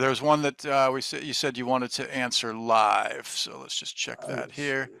 Let's see here. There was one that you said you wanted to answer live. So let's just check that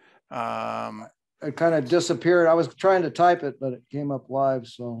here. It kind of disappeared. I was trying to type it, but it came up live.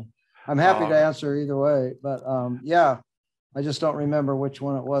 So I'm happy to answer either way. But yeah, I just don't remember which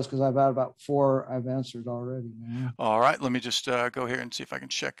one it was, because I've had about 4 I've answered already. All right, let me just go here and see if I can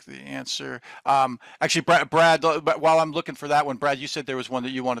check the answer. Actually, Brad, while I'm looking for that one, Brad, you said there was one that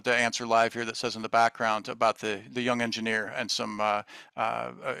you wanted to answer live here that says in the background about the young engineer and some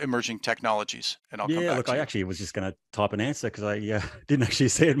emerging technologies. And I'll come back to I actually was just going to type an answer because I didn't actually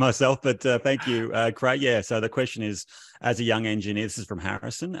see it myself, but thank you, Craig. Yeah, so the question is, as a young engineer, this is from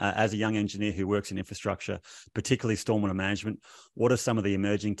Harrison, as a young engineer who works in infrastructure, particularly stormwater management, what are some of the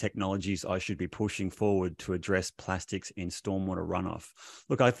emerging technologies I should be pushing forward to address plastics in stormwater runoff?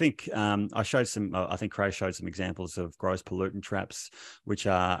 Look, I think I think Craig showed some examples of gross pollutant traps, which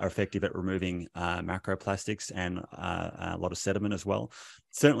are effective at removing macroplastics and a lot of sediment as well.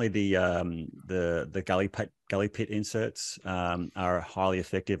 Certainly the gully pit inserts are highly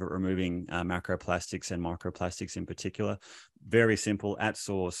effective at removing macroplastics and microplastics in particular. Very simple, at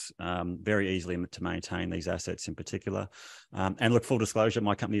source, very easily to maintain these assets in particular. And look, full disclosure,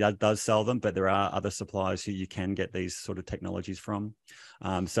 my company does sell them, but there are other suppliers who you can get these sort of technologies from.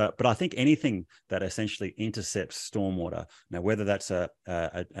 But I think anything that essentially intercepts stormwater, now whether that's a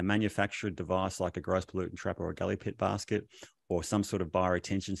manufactured device like a gross pollutant trap or a gully pit basket, or some sort of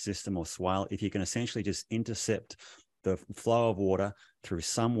bioretention system or swale, if you can essentially just intercept the flow of water through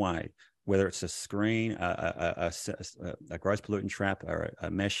some way, whether it's a screen, a gross pollutant trap, or a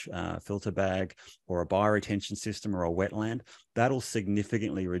mesh filter bag, or a bioretention system, or a wetland, that'll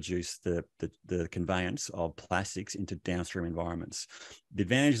significantly reduce the conveyance of plastics into downstream environments. The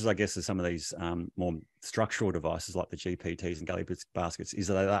advantages, I guess, of some of these more structural devices like the GPTs and gully pit baskets is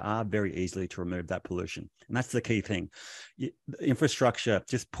that they are very easily to remove that pollution. And that's the key thing. Infrastructure,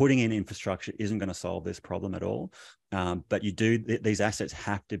 just putting in infrastructure isn't going to solve this problem at all. But these assets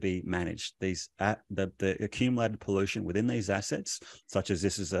have to be managed. The accumulated pollution within these assets, such as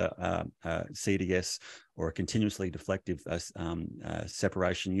this is a CDS or a continuously deflective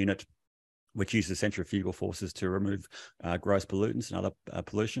separation unit, which uses centrifugal forces to remove gross pollutants and other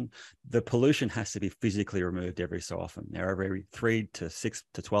pollution. The pollution has to be physically removed every so often. Now, every 3 to 6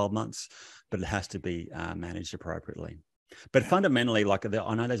 to 12 months, but it has to be managed appropriately. But fundamentally, like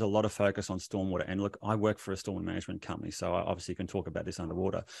I know there's a lot of focus on stormwater, and look, I work for a storm management company, so I obviously can talk about this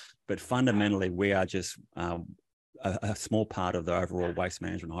underwater, but fundamentally we are just a small part of the overall waste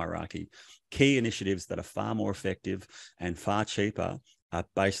management hierarchy. Key initiatives that are far more effective and far cheaper are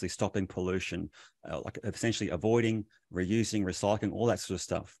basically stopping pollution, like essentially avoiding, reusing, recycling, all that sort of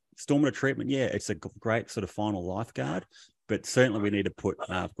stuff. Stormwater treatment, yeah, it's a great sort of final lifeguard, but certainly we need to put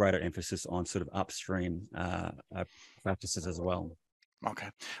greater emphasis on sort of upstream practices as well. Okay.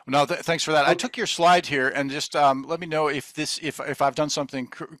 Well, no, thanks for that. I took your slide here, and just let me know if I've done something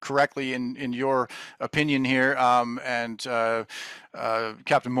correctly in your opinion here, and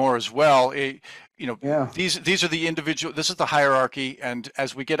Captain Moore as well. These are the individual. This is the hierarchy, and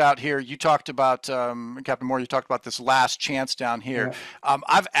as we get out here, you talked about Captain Moore. You talked about this last chance down here. Yeah.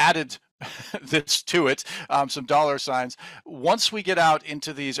 I've added this to it, some dollar signs. Once we get out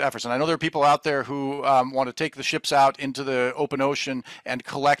into these efforts, and I know there are people out there who want to take the ships out into the open ocean and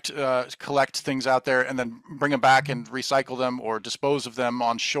collect things out there and then bring them back and recycle them or dispose of them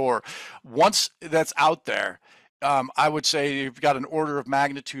on shore. Once that's out there, I would say you've got an order of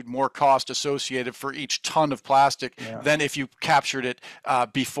magnitude more cost associated for each ton of plastic than if you captured it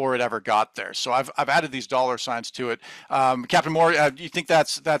before it ever got there. So I've added these dollar signs to it. Captain Moore, do you think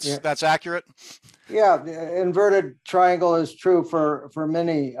that's accurate? Yeah, the inverted triangle is true for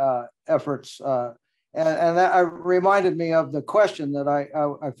many efforts, and that reminded me of the question that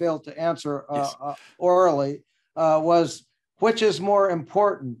I failed to answer orally was, which is more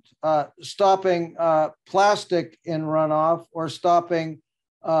important, stopping plastic in runoff or stopping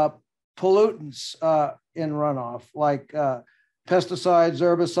pollutants in runoff, like pesticides,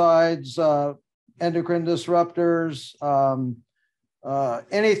 herbicides, endocrine disruptors,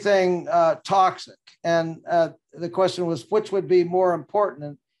 anything toxic? And the question was, which would be more important?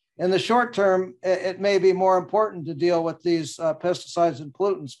 And in the short term, it may be more important to deal with these pesticides and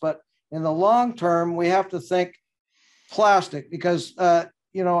pollutants, but in the long term, we have to think plastic, because I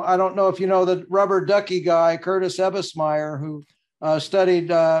don't know if you know the rubber ducky guy, Curtis Ebbesmeyer, who studied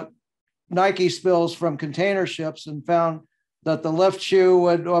Nike spills from container ships and found that the left shoe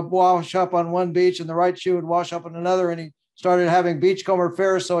would wash up on one beach and the right shoe would wash up on another, and he started having beachcomber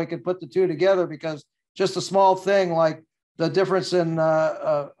fairs so he could put the two together, because just a small thing like the difference in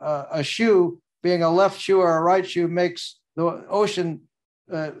a shoe being a left shoe or a right shoe makes the ocean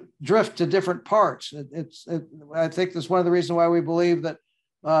drift to different parts. I think that's one of the reasons why we believe that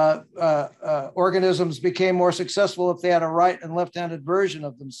organisms became more successful if they had a right and left-handed version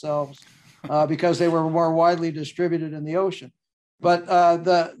of themselves, because they were more widely distributed in the ocean. But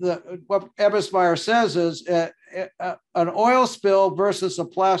what Ebbesmeyer says is an oil spill versus a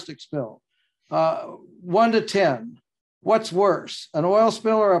plastic spill. 1 to 10, what's worse, an oil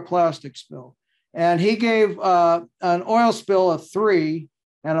spill or a plastic spill? And he gave an oil spill a 3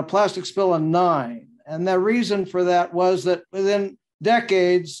 and a plastic spill a 9. And the reason for that was that within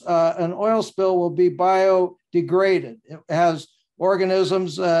decades, an oil spill will be biodegraded. It has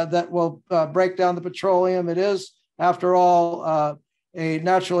organisms that will break down the petroleum. It is, after all, a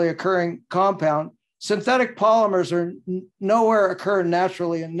naturally occurring compound. Synthetic polymers are nowhere occur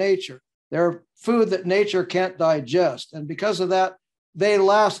naturally in nature. They're food that nature can't digest. And because of that, they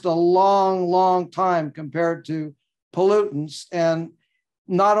last a long, long time compared to pollutants. And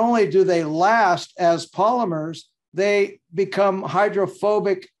not only do they last as polymers, they become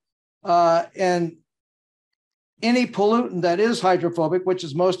hydrophobic, and any pollutant that is hydrophobic, which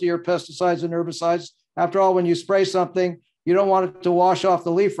is most of your pesticides and herbicides. After all, when you spray something, you don't want it to wash off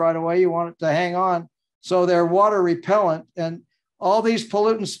the leaf right away. You want it to hang on. So they're water repellent. And all these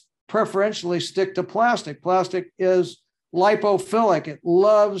pollutants preferentially stick to plastic. Plastic is lipophilic. It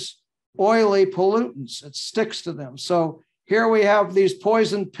loves oily pollutants. It sticks to them. So here we have these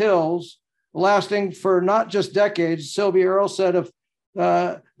poison pills lasting for not just decades. Sylvia Earle said if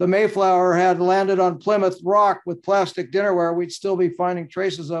the Mayflower had landed on Plymouth Rock with plastic dinnerware, we'd still be finding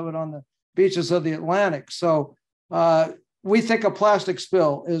traces of it on the beaches of the Atlantic. So we think a plastic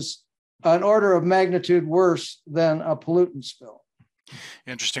spill is an order of magnitude worse than a pollutant spill.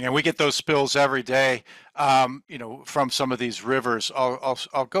 Interesting. And we get those spills every day. from some of these rivers.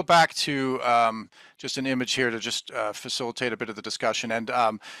 I'll go back to just an image here to just facilitate a bit of the discussion, and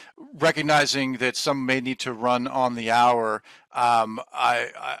recognizing that some may need to run on the hour.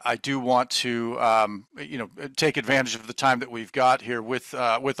 I do want to take advantage of the time that we've got here with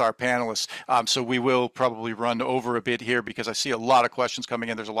our panelists. So we will probably run over a bit here because I see a lot of questions coming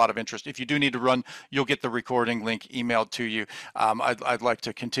in. There's a lot of interest. If you do need to run, you'll get the recording link emailed to you. I'd like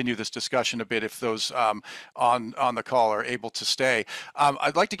to continue this discussion a bit if those on the call are able to stay.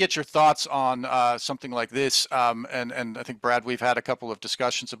 I'd like to get your thoughts on something like this, and I think, Brad, we've had a couple of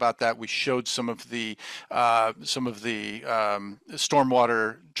discussions about that. We showed some of the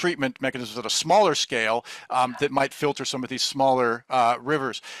stormwater treatment mechanisms at a smaller scale that might filter some of these smaller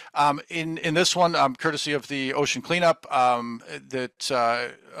rivers. In this one, courtesy of the ocean cleanup that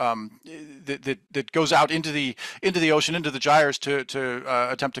goes out into the ocean, into the gyres to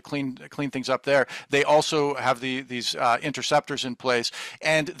attempt to clean things up there. They also have these interceptors in place,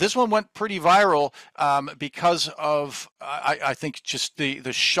 and this one went pretty viral because of I think just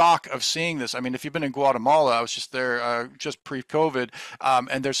the shock of seeing this. I mean, if you've been in Guatemala, I was just there just pre-COVID,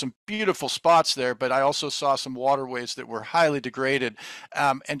 and there's some beautiful spots there, but I also saw some waterways that were highly degraded,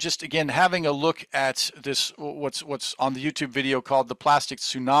 and just again having a look at this, what's on the YouTube video called the plastic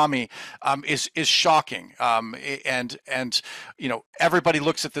tsunami, is shocking, and everybody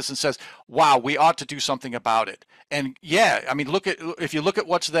looks at this and says, wow, we ought to do something about it. And yeah, I mean, if you look at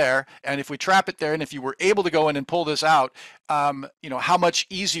what's there, and if we trap it there, and if you were able to go in and pull this out, how much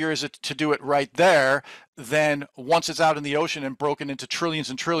easier is it to do it right there than once it's out in the ocean and broken into trillions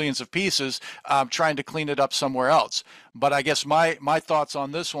and trillions of pieces, trying to clean it up somewhere else. But I guess my thoughts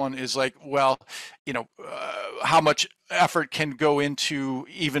on this one is like, well, how much effort can go into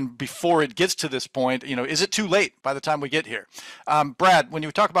even before it gets to this point? Is it too late by the time we get here? Brad, when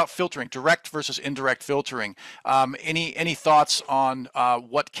you talk about filtering, direct versus indirect filtering, any thoughts on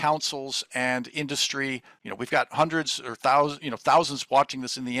what councils and industry, we've got hundreds or thousands watching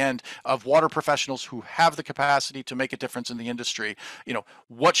this in the end of water professionals who have the capacity to make a difference in the industry.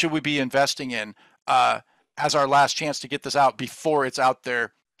 What should we be investing in as our last chance to get this out before it's out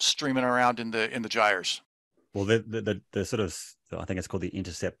there streaming around in the gyres? Well, the sort of, I think it's called the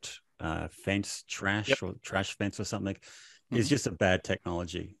intercept fence trash, yep, or trash fence or something, is just a bad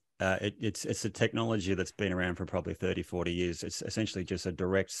technology. It's a technology that's been around for probably 30, 40 years. It's essentially just a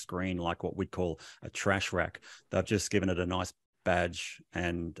direct screen, like what we'd call a trash rack. They've just given it a nice badge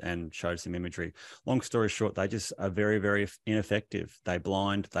and showed some imagery. Long story short, they just are very, very ineffective. They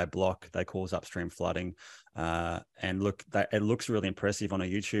blind, they block, they cause upstream flooding. And look, it looks really impressive on a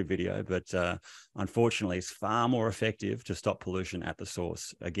YouTube video, but unfortunately, it's far more effective to stop pollution at the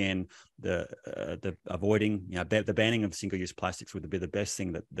source. Again, the avoiding, the banning of single-use plastics would be the best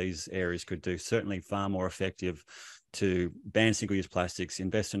thing that these areas could do. Certainly, far more effective to ban single-use plastics,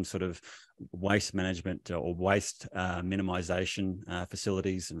 invest in sort of waste management or waste minimization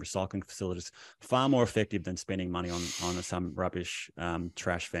facilities and recycling facilities. Far more effective than spending money on some rubbish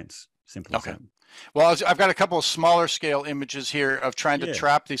trash fence. Simple as that. Well, I've got a couple of smaller scale images here of trying to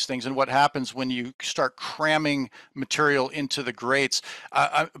trap these things and what happens when you start cramming material into the grates.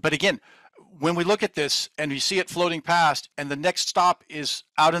 But again, when we look at this and you see it floating past and the next stop is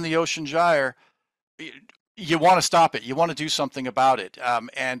out in the ocean gyre, you want to stop it. You want to do something about it.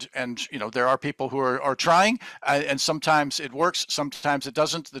 And there are people who are trying, and sometimes it works, sometimes it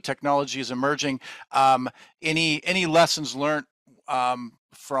doesn't. The technology is emerging. Any lessons learned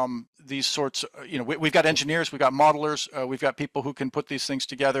from these sorts? We've got engineers, we've got modelers, we've got people who can put these things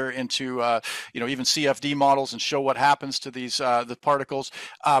together into even CFD models and show what happens to these the particles.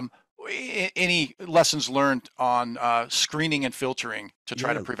 Any lessons learned on screening and filtering to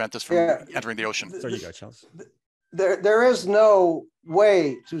try to prevent this from entering the ocean? There you go, Charles. There is no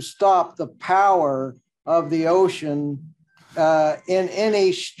way to stop the power of the ocean in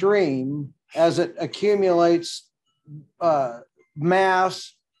any stream as it accumulates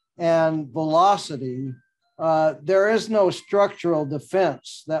mass and velocity. There is no structural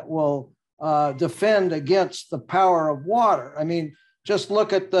defense that will defend against the power of water. I mean, just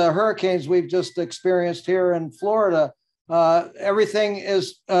look at the hurricanes we've just experienced here in Florida. Everything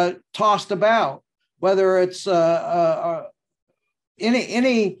is tossed about, whether it's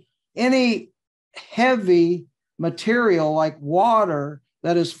any heavy material like water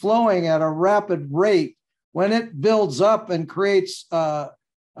that is flowing at a rapid rate. When it builds up and creates a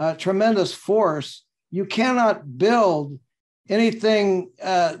tremendous force, you cannot build anything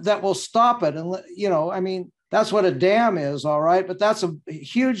that will stop it. And, that's what a dam is, all right? But that's a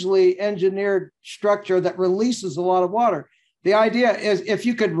hugely engineered structure that releases a lot of water. the idea is if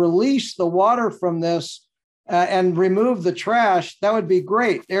you could release the water from this and remove the trash, that would be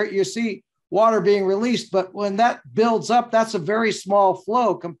great. There you see water being released, but when that builds up, that's a very small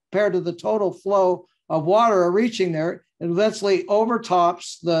flow compared to the total flow of water reaching there. It eventually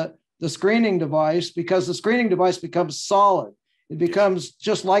overtops the screening device, because the screening device becomes solid. It becomes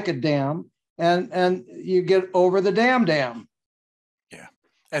just like a dam, and you get over the dam. Yeah,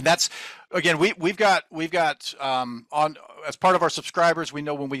 and that's, again, we've got on, as part of our subscribers, we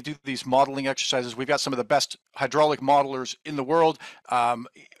know when we do these modeling exercises, we've got some of the best hydraulic modelers in the world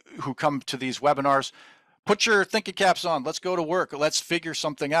who come to these webinars. Put your thinking caps on. Let's go to work. Let's figure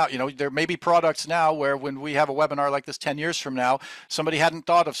something out. You know, there may be products now where when we have a webinar like this 10 years from now, somebody hadn't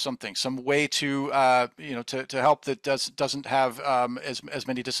thought of something, some way to, you know, to help that doesn't have as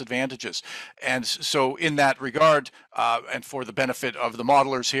many disadvantages. And so in that regard, and for the benefit of the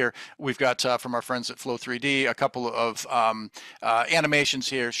modelers here, we've got from our friends at Flow 3D, a couple of animations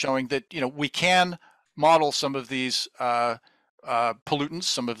here showing that, you know, we can model some of these pollutants,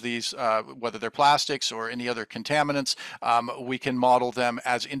 some of these, whether they're plastics or any other contaminants. We can model them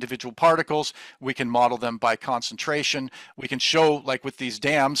as individual particles. We can model them by concentration. We can show, like with these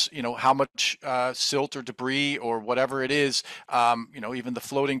dams, you know, how much silt or debris or whatever it is, you know, even the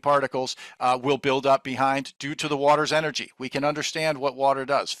floating particles will build up behind due to the water's energy. We can understand what water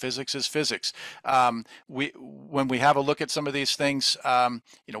does. Physics is physics. When we have a look at some of these things,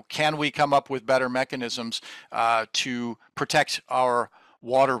 you know, can we come up with better mechanisms to protect our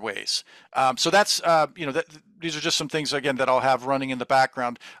waterways? So that's, you know, these are just some things, again, that I'll have running in the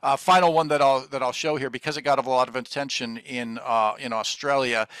background. Final one that I'll show here, because it got a lot of attention in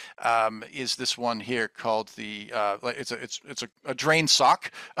Australia, is this one here called the it's a drain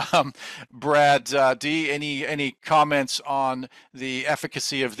sock. Brad D, any comments on the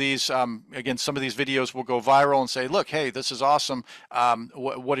efficacy of these? Again, some of these videos will go viral and say, look, hey, this is awesome.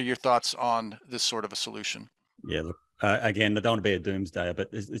 What are your thoughts on this sort of a solution? Yeah, look, again, I don't want to be a doomsdayer, but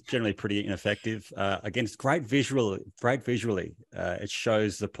it's generally pretty ineffective. Again, it's great visually. It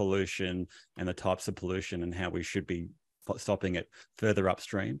shows the pollution and the types of pollution and how we should be stopping it further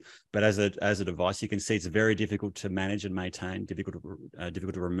upstream. But as a device, you can see it's very difficult to manage and maintain, difficult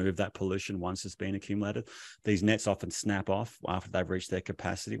to remove that pollution once it's been accumulated. These nets often snap off after they've reached their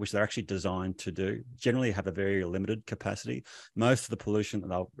capacity, which they're actually designed to do. Generally have a very limited capacity. Most of the pollution that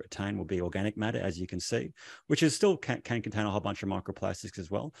they'll retain will be organic matter, as you can see, which is still can contain a whole bunch of microplastics as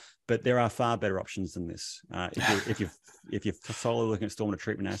well. But there are far better options than this. If you're solely looking at stormwater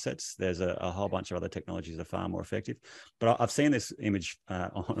treatment assets, there's a whole bunch of other technologies that are far more effective. But I've seen this image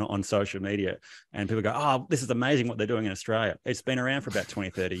on social media, and people go, oh, this is amazing what they're doing in Australia. It's been around for about 20,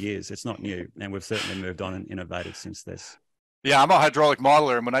 30 years. It's not new. And we've certainly moved on and innovated since this. Yeah, I'm a hydraulic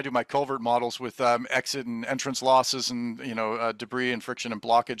modeler, and when I do my culvert models with exit and entrance losses and, you know, debris and friction and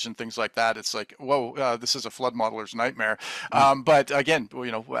blockage and things like that, it's like, whoa, this is a flood modeler's nightmare. But again,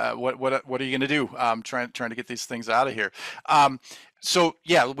 you know, what are you going to do? Trying to get these things out of here. So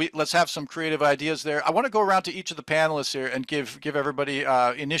yeah, let's have some creative ideas there. I want to go around to each of the panelists here and give everybody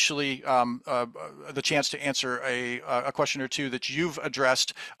initially the chance to answer a question or two that you've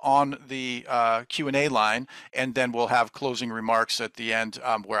addressed on the Q&A line, and then we'll have closing remarks at the end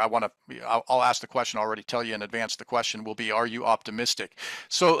where I'll ask the question. I'll already tell you in advance. The question will be, are you optimistic?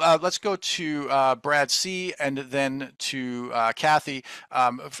 So let's go to Brad C, and then to Kathy.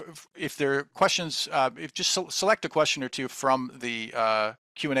 If there are questions, just select a question or two from the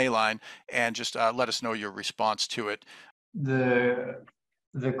Q&A line and just let us know your response to it. The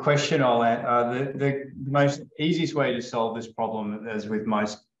question the most easiest way to solve this problem, as with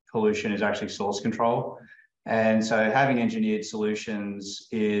most pollution, is actually source control. And so having engineered solutions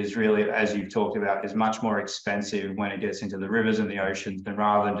is really, as you've talked about, is much more expensive when it gets into the rivers and the oceans, than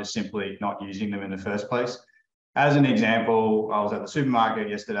rather than just simply not using them in the first place. As an example, I was at the supermarket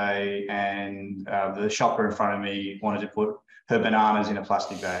yesterday, and the shopper in front of me wanted to put her bananas in a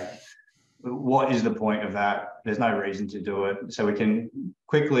plastic bag. What is the point of that? There's no reason to do it. So we can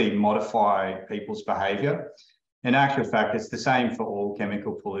quickly modify people's behavior. In actual fact, it's the same for all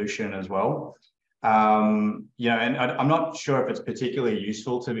chemical pollution as well. You know, and I'm not sure if it's particularly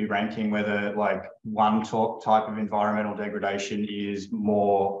useful to be ranking whether like one type of environmental degradation is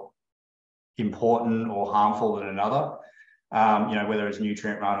more important or harmful than another. You know, whether it's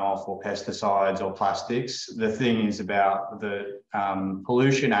nutrient runoff or pesticides or plastics. The thing is about the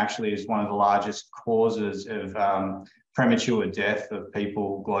pollution actually is one of the largest causes of premature death of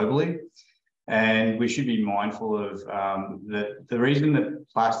people globally. And we should be mindful of the reason that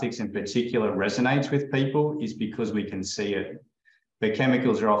plastics in particular resonates with people is because we can see it. but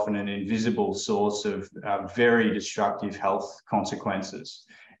chemicals are often an invisible source of very destructive health consequences.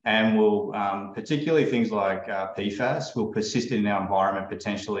 And will, particularly things like PFAS, will persist in our environment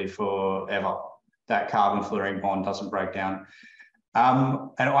potentially forever. That carbon-fluorine bond doesn't break down. And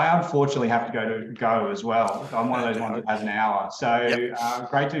I unfortunately have to go as well. I'm one of those ones that has an hour. So yep.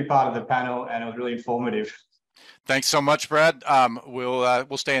 Great to be part of the panel, and it was really informative. Thanks so much, Brad.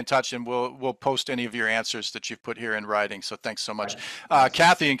 We'll stay in touch, and we'll post any of your answers that you've put here in writing. So thanks so much,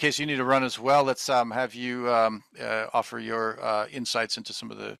 Kathy. In case you need to run as well, let's have you offer your insights into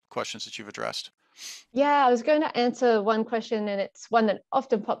some of the questions that you've addressed. Yeah, I was going to answer one question, and it's one that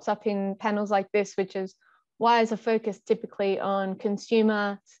often pops up in panels like this, which is, why is the focus typically on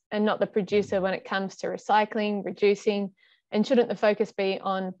consumer and not the producer when it comes to recycling, reducing, and shouldn't the focus be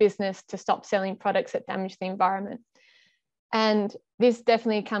on business to stop selling products that damage the environment? And this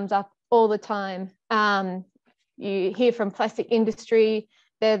definitely comes up all the time. You hear from plastic industry,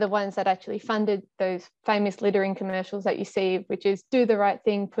 they're the ones that actually funded those famous littering commercials that you see, which is do the right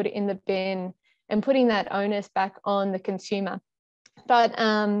thing, put it in the bin, and putting that onus back on the consumer. But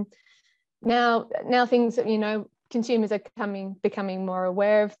now things, consumers are becoming more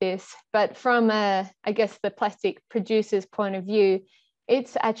aware of this, but from I guess the plastic producer's point of view,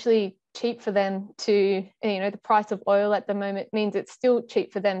 it's actually cheap for them to, the price of oil at the moment means it's still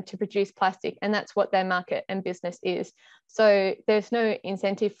cheap for them to produce plastic, and that's what their market and business is. So there's no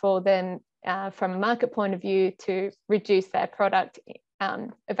incentive for them from a market point of view to reduce their product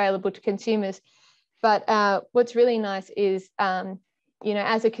available to consumers. But what's really nice is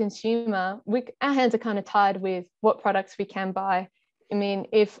as a consumer, our hands are kind of tied with what products we can buy. I mean,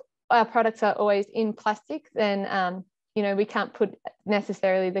 if our products are always in plastic, then, we can't put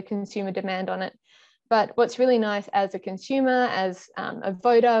necessarily the consumer demand on it. But what's really nice as a consumer, as a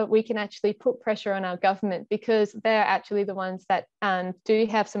voter, we can actually put pressure on our government, because they're actually the ones that do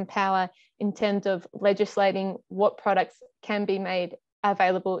have some power in terms of legislating what products can be made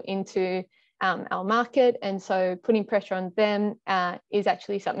available into our market. And so putting pressure on them is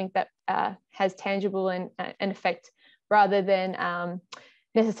actually something that has tangible and an effect, rather than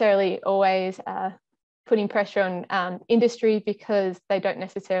necessarily always putting pressure on industry, because they don't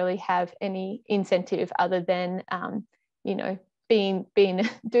necessarily have any incentive other than doing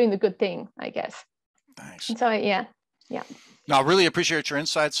the good thing, I guess. Thanks. And so yeah. No, I really appreciate your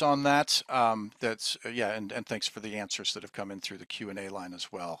insights on that. And thanks for the answers that have come in through the Q&A line as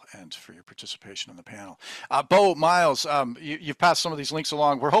well, and for your participation on the panel. Beau Miles, you've passed some of these links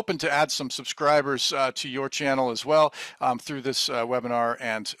along. We're hoping to add some subscribers to your channel as well through this webinar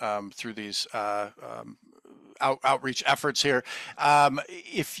and through these outreach efforts here.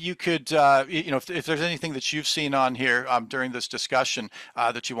 If you could, if there's anything that you've seen on here during this discussion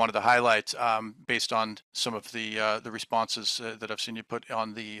that you wanted to highlight based on some of the responses that I've seen you put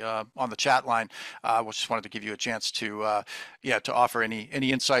on the chat line, we just wanted to give you a chance to offer any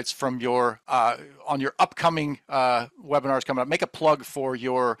insights from your on your upcoming webinars coming up. Make a plug for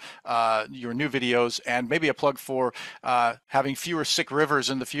your new videos, and maybe a plug for having fewer sick rivers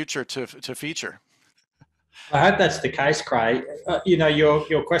in the future to feature. I hope that's the case, Craig.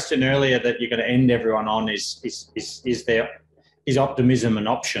 Your question earlier that you're going to end everyone on is optimism an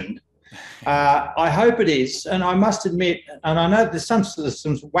option? I hope it is, and I must admit, and I know there's some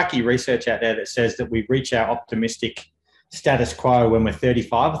wacky research out there that says that we reach our optimistic status quo when we're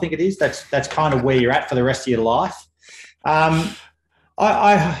 35. I think it is. That's kind of where you're at for the rest of your life.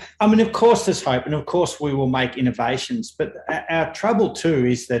 I mean, of course there's hope, and of course we will make innovations, but our trouble too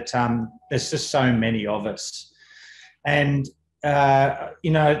is that there's just so many of us. And,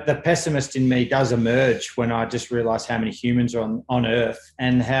 the pessimist in me does emerge when I just realise how many humans are on Earth,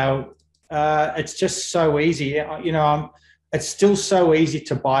 and how it's just so easy. It's still so easy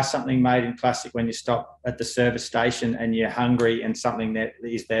to buy something made in plastic when you stop at the service station and you're hungry, and something that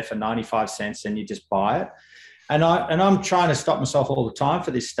is there for 95 cents and you just buy it. And I'm trying to stop myself all the time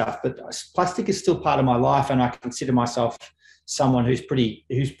for this stuff, but plastic is still part of my life, and I consider myself someone who's pretty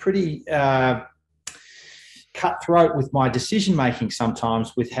cutthroat with my decision making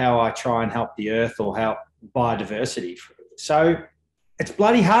sometimes, with how I try and help the earth or help biodiversity. So it's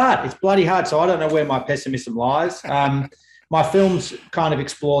bloody hard. It's bloody hard. So I don't know where my pessimism lies. My films kind of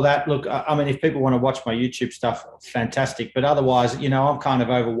explore that. Look, I mean, if people want to watch my YouTube stuff, fantastic. But otherwise, I'm kind of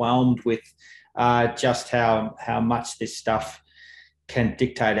overwhelmed with just how much this stuff can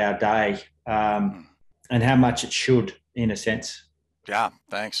dictate our day, and how much it should, in a sense. Yeah,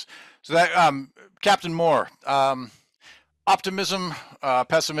 thanks. So that Captain Moore, optimism,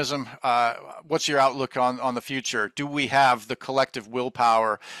 pessimism, what's your outlook on the future? Do we have the collective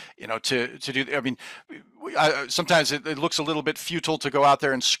willpower, to do? I mean, sometimes it looks a little bit futile to go out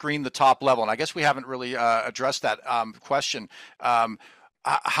there and screen the top level. And I guess we haven't really addressed that question.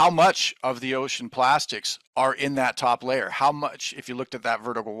 How much of the ocean plastics are in that top layer? How much, if you looked at that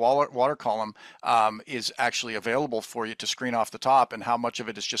vertical water column, is actually available for you to screen off the top, and how much of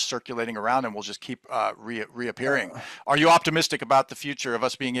it is just circulating around and will just keep reappearing? Are you optimistic about the future of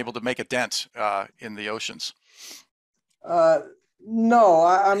us being able to make a dent in the oceans? No,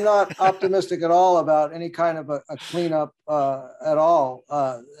 I'm not optimistic at all about any kind of a cleanup at all.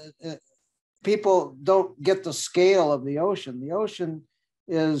 People don't get the scale of the ocean. The ocean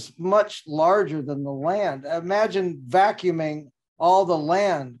is much larger than the land. Imagine vacuuming all the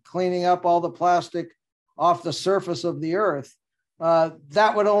land, cleaning up all the plastic off the surface of the earth.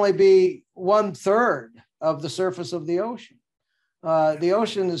 That would only be 1/3 of the surface of the ocean. The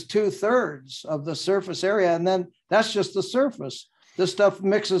ocean is 2/3 of the surface area, and then that's just the surface. This stuff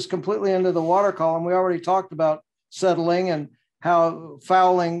mixes completely into the water column. We already talked about settling and how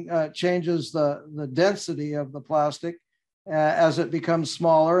fouling changes the density of the plastic as it becomes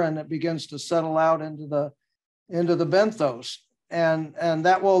smaller and it begins to settle out into the benthos, and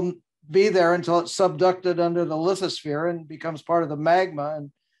that will be there until it's subducted under the lithosphere and becomes part of the magma,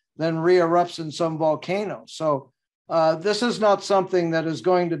 and then re-erupts in some volcano. So this is not something that is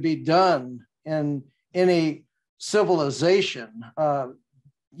going to be done in any civilization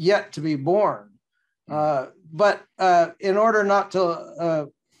yet to be born. But in order not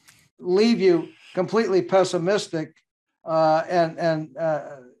to leave you completely pessimistic and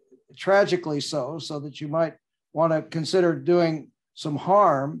tragically so that you might want to consider doing some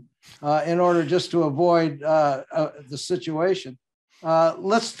harm in order just to avoid the situation,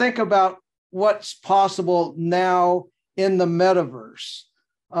 let's think about what's possible now in the metaverse.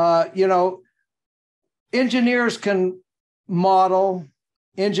 Engineers can model,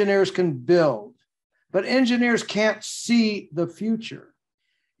 engineers can build, but engineers can't see the future.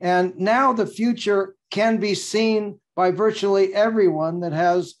 And now the future can be seen by virtually everyone that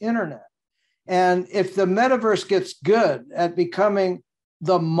has internet. And if the metaverse gets good at becoming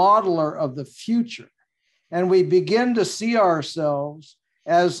the modeler of the future, and we begin to see ourselves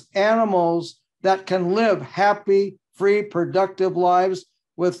as animals that can live happy, free, productive lives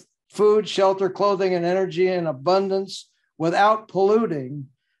with food, shelter, clothing, and energy in abundance without polluting,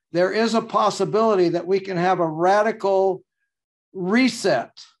 there is a possibility that we can have a radical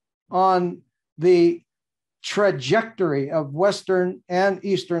reset on the trajectory of Western and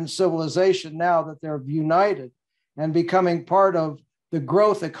Eastern civilization now that they're united and becoming part of the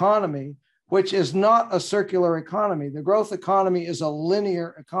growth economy, which is not a circular economy. The growth economy is a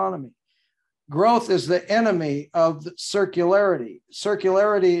linear economy. Growth is the enemy of circularity.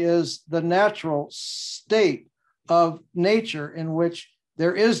 Circularity is the natural state of nature in which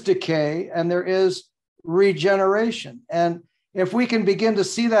there is decay and there is regeneration. And if we can begin to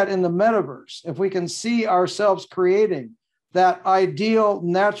see that in the metaverse, if we can see ourselves creating that ideal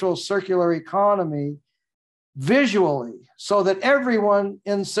natural circular economy visually, so that everyone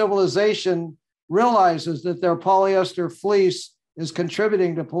in civilization realizes that their polyester fleece is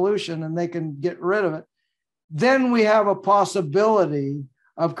contributing to pollution and they can get rid of it, then we have a possibility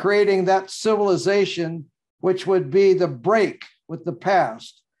of creating that civilization, which would be the break with the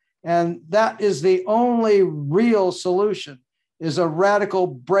past. And that is the only real solution, is a radical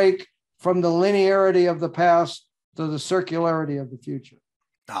break from the linearity of the past to the circularity of the future.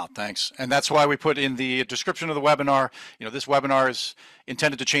 Oh, thanks. And that's why we put in the description of the webinar, this webinar is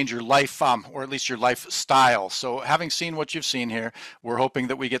intended to change your life, or at least your lifestyle. So having seen what you've seen here, we're hoping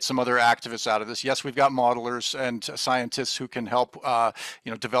that we get some other activists out of this. Yes, we've got modelers and scientists who can help,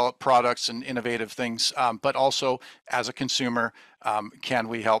 develop products and innovative things, but also as a consumer, can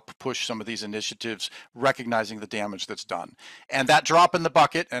we help push some of these initiatives, recognizing the damage that's done? And that drop in the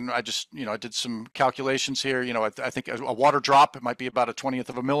bucket, and I just, I did some calculations here, I think a water drop, it might be about a 1/20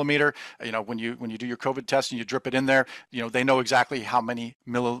 of a millimeter. When you do your COVID test and you drip it in there, they know exactly how many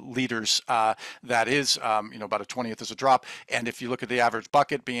milliliters that is, about a 1/20 is a drop. And if you look at the average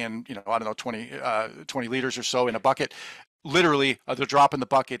bucket being, 20 liters or so in a bucket, literally the drop in the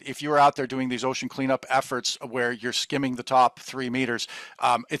bucket. If you're out there doing these ocean cleanup efforts where you're skimming the top 3 meters,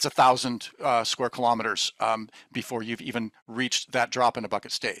 it's 1,000 square kilometers before you've even reached that drop in a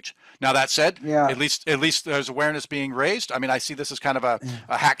bucket stage. Now that said, at least there's awareness being raised. I mean, I see this as kind of a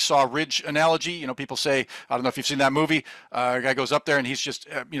hacksaw ridge analogy. People say, I don't know if you've seen that movie, a guy goes up there and he's just,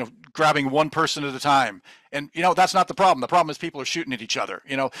 grabbing one person at a time. And, that's not the problem. The problem is people are shooting at each other,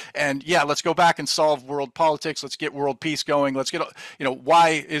 and yeah, let's go back and solve world politics. Let's get world peace going. Let's get,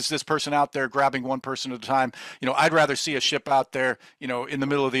 why is this person out there grabbing one person at a time? I'd rather see a ship out there, in the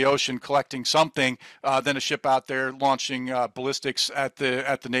middle of the ocean collecting something than a ship out there launching ballistics at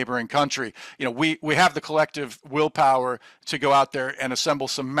the neighboring country. We have the collective willpower to go out there and assemble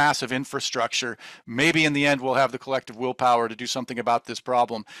some massive infrastructure. Maybe in the end we'll have the collective willpower to do something about this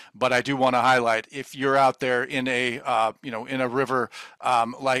problem. But I do want to highlight, if you're out there in a in a river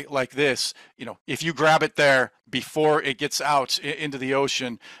like this, if you grab it there before it gets out into the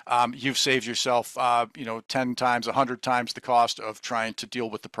ocean, you've saved yourself 10 times, 100 times the cost of trying to deal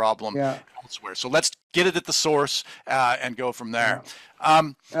with the problem elsewhere. So let's get it at the source and go from there.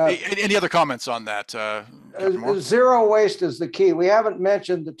 Any other comments on that? Zero waste is the key. We haven't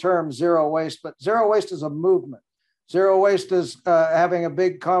mentioned the term zero waste, but zero waste is a movement. Zero waste is having a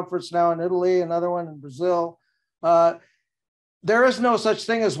big conference now in Italy, another one in Brazil. There is no such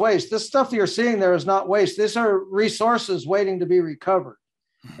thing as waste. This stuff that you're seeing there is not waste. These are resources waiting to be recovered.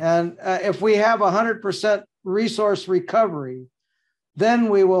 And if we have 100% resource recovery, then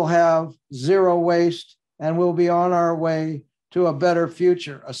we will have zero waste and we'll be on our way to a better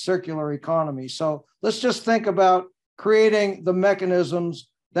future, a circular economy. So let's just think about creating the mechanisms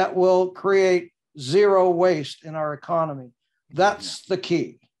that will create zero waste in our economy. That's the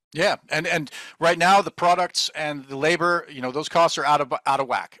key. Yeah, and right now the products and the labor, those costs are out of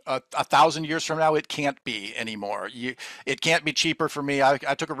whack. 1,000 years from now, it can't be anymore. It can't be cheaper for me. I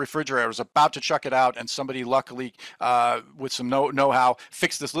took a refrigerator, I was about to chuck it out, and somebody luckily, with some know-how,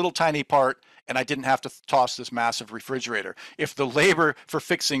 fixed this little tiny part, and I didn't have to toss this massive refrigerator. If the labor for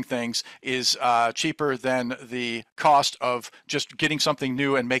fixing things is cheaper than the cost of just getting something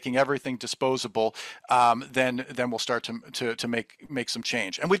new and making everything disposable, then we'll start to make some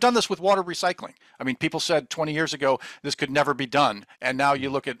change. And we've done this with water recycling. I mean, people said 20 years ago this could never be done, and now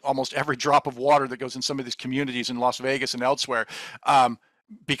you look at almost every drop of water that goes in some of these communities in Las Vegas and elsewhere.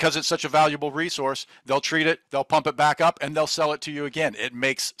 Because it's such a valuable resource, they'll treat it, they'll pump it back up, and they'll sell it to you again. It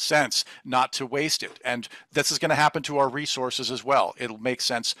makes sense not to waste it. And this is going to happen to our resources as well. It'll make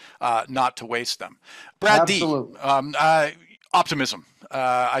sense not to waste them. Brad Absolutely. D, optimism.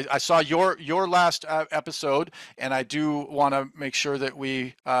 I saw your last episode, and I do want to make sure that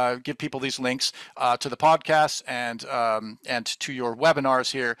we give people these links to the podcast and to your webinars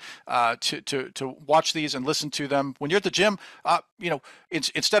here to watch these and listen to them when you're at the gym.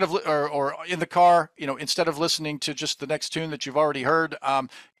 Instead of or in the car, instead of listening to just the next tune that you've already heard.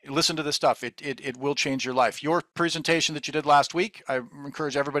 Listen to this stuff. It will change your life. Your presentation that you did last week, I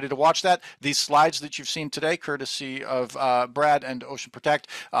encourage everybody to watch that. These slides that you've seen today, courtesy of Brad and Ocean Protect,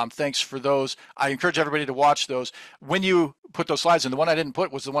 thanks for those. I encourage everybody to watch those. When you put those slides in, the one I didn't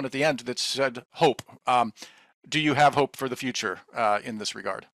put was the one at the end that said hope. Do you have hope for the future in this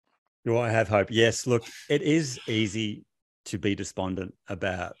regard? Do I have hope? Yes. Look, it is easy to be despondent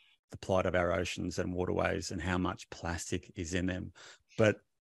about the plight of our oceans and waterways and how much plastic is in them. But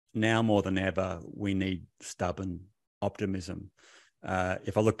now more than ever, we need stubborn optimism.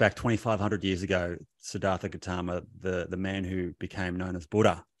 If I look back 2,500 years ago, Siddhartha Gautama, the man who became known as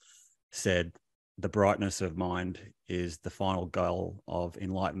Buddha, said, the brightness of mind is the final goal of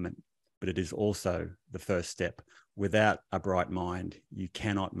enlightenment, but it is also the first step. Without a bright mind, you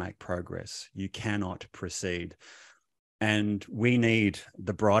cannot make progress. You cannot proceed. And we need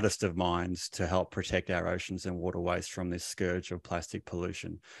the brightest of minds to help protect our oceans and waterways from this scourge of plastic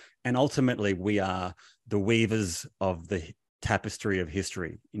pollution. And ultimately, we are the weavers of the tapestry of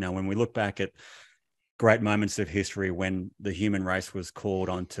history. When we look back at great moments of history when the human race was called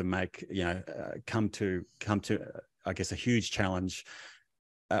on to make, come to, I guess, a huge challenge,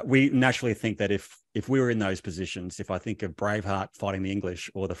 we naturally think that if we were in those positions, if I think of Braveheart fighting the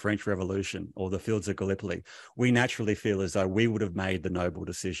English or the French Revolution or the fields of Gallipoli, we naturally feel as though we would have made the noble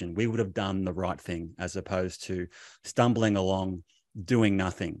decision. We would have done the right thing as opposed to stumbling along, doing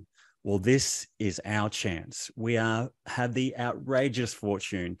nothing. Well, this is our chance. We have the outrageous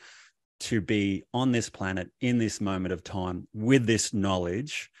fortune to be on this planet in this moment of time with this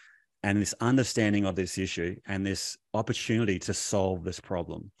knowledge and this understanding of this issue and this opportunity to solve this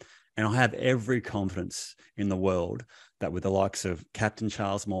problem. And I have every confidence in the world that with the likes of Captain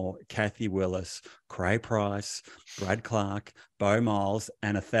Charles Moore, Kathy Willis, Cray Price, Brad Clark, Beau Miles,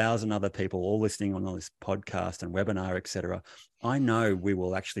 and 1,000 other people all listening on this podcast and webinar, etc., I know we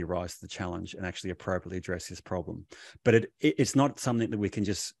will actually rise to the challenge and actually appropriately address this problem. But it's not something that we can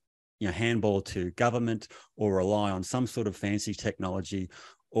just handball to government or rely on some sort of fancy technology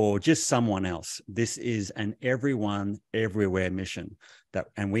or just someone else. This is an everyone, everywhere mission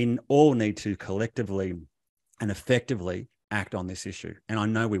and we all need to collectively and effectively act on this issue. And I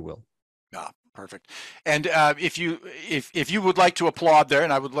know we will. Perfect. And if you would like to applaud there,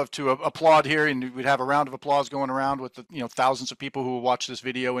 and I would love to applaud here, and we'd have a round of applause going around with the thousands of people who will watch this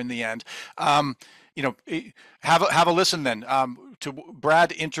video in the end. Have a listen then to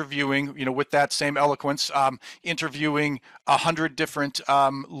Brad interviewing, with that same eloquence, interviewing 100 different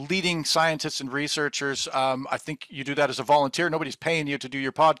leading scientists and researchers. I think you do that as a volunteer. Nobody's paying you to do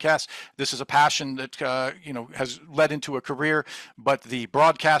your podcast. This is a passion that has led into a career, but the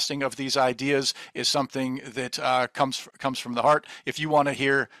broadcasting of these ideas is something that comes from the heart. If you want to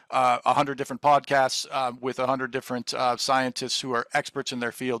hear 100 different podcasts with 100 different scientists who are experts in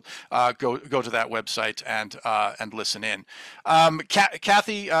their field, go to that website and listen in.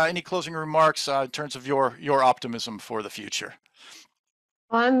 Kathy, any closing remarks in terms of your optimism for the future?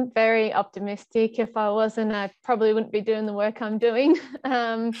 I'm very optimistic. If I wasn't, I probably wouldn't be doing the work I'm doing.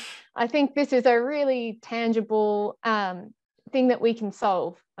 I think this is a really tangible thing that we can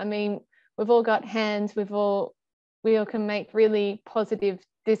solve. I mean, we've all got hands, we all can make really positive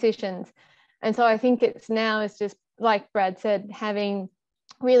decisions. And so I think it's just like Brad said, having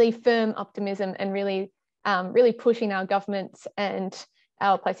really firm optimism and really pushing our governments and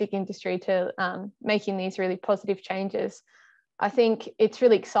our plastic industry to making these really positive changes. I think it's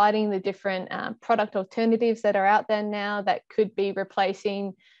really exciting, the different product alternatives that are out there now that could be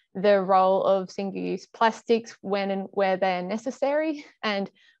replacing the role of single-use plastics when and where they're necessary. And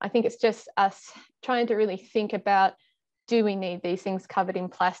I think it's just us trying to really think about, do we need these things covered in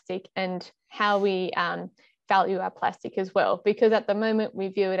plastic, and how we value our plastic as well, because at the moment we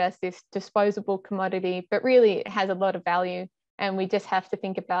view it as this disposable commodity, but really it has a lot of value, and we just have to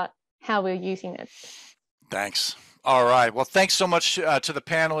think about how we're using it. Thanks. All right. Well, thanks so much to the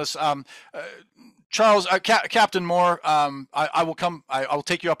panelists. Charles, Captain Moore, I will come. I will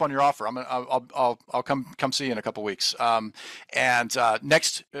take you up on your offer. I'll come see you in a couple of weeks. And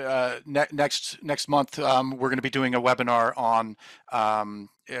next month we're going to be doing a webinar on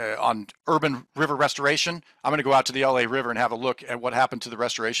urban river restoration. I'm going to go out to the LA River and have a look at what happened to the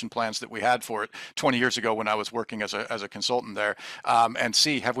restoration plans that we had for it 20 years ago when I was working as a consultant there, and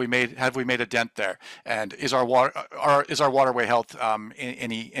see have we made a dent there, and is our waterway health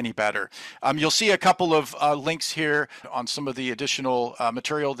any better? You'll see a couple of links here on some of the additional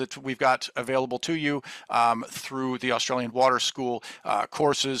material that we've got available to you through the Australian Water School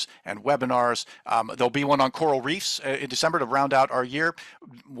courses and webinars. There'll be one on coral reefs in December to round out our year.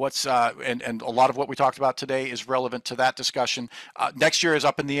 And a lot of what we talked about today is relevant to that discussion. Next year is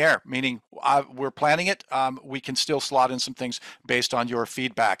up in the air, meaning we're planning it. We can still slot in some things based on your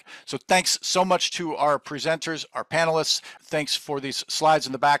feedback. So thanks so much to our presenters, our panelists. Thanks for these slides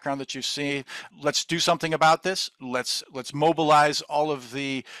in the background that you see. Let's do something about this. Let's mobilize all of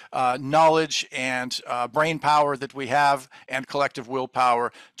the knowledge and brain power that we have and collective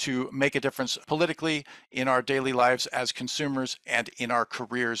willpower to make a difference politically, in our daily lives as consumers, and in our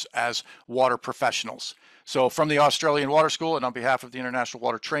careers as water professionals. So from the Australian Water School and on behalf of the International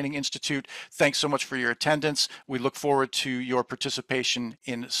Water Training Institute, thanks so much for your attendance. We look forward to your participation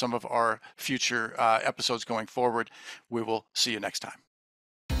in some of our future episodes going forward. We will see you next time.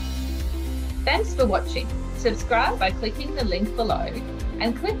 Thanks for watching. Subscribe by clicking the link below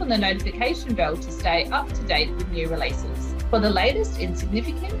and click on the notification bell to stay up to date with new releases. For the latest in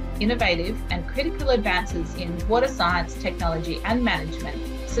significant, innovative and critical advances in water science, technology and management,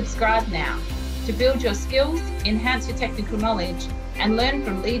 subscribe now. To build your skills, enhance your technical knowledge and learn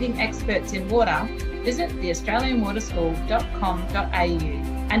from leading experts in water, visit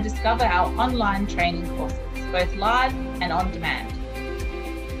theaustralianwaterschool.com.au and discover our online training courses, both live and on demand.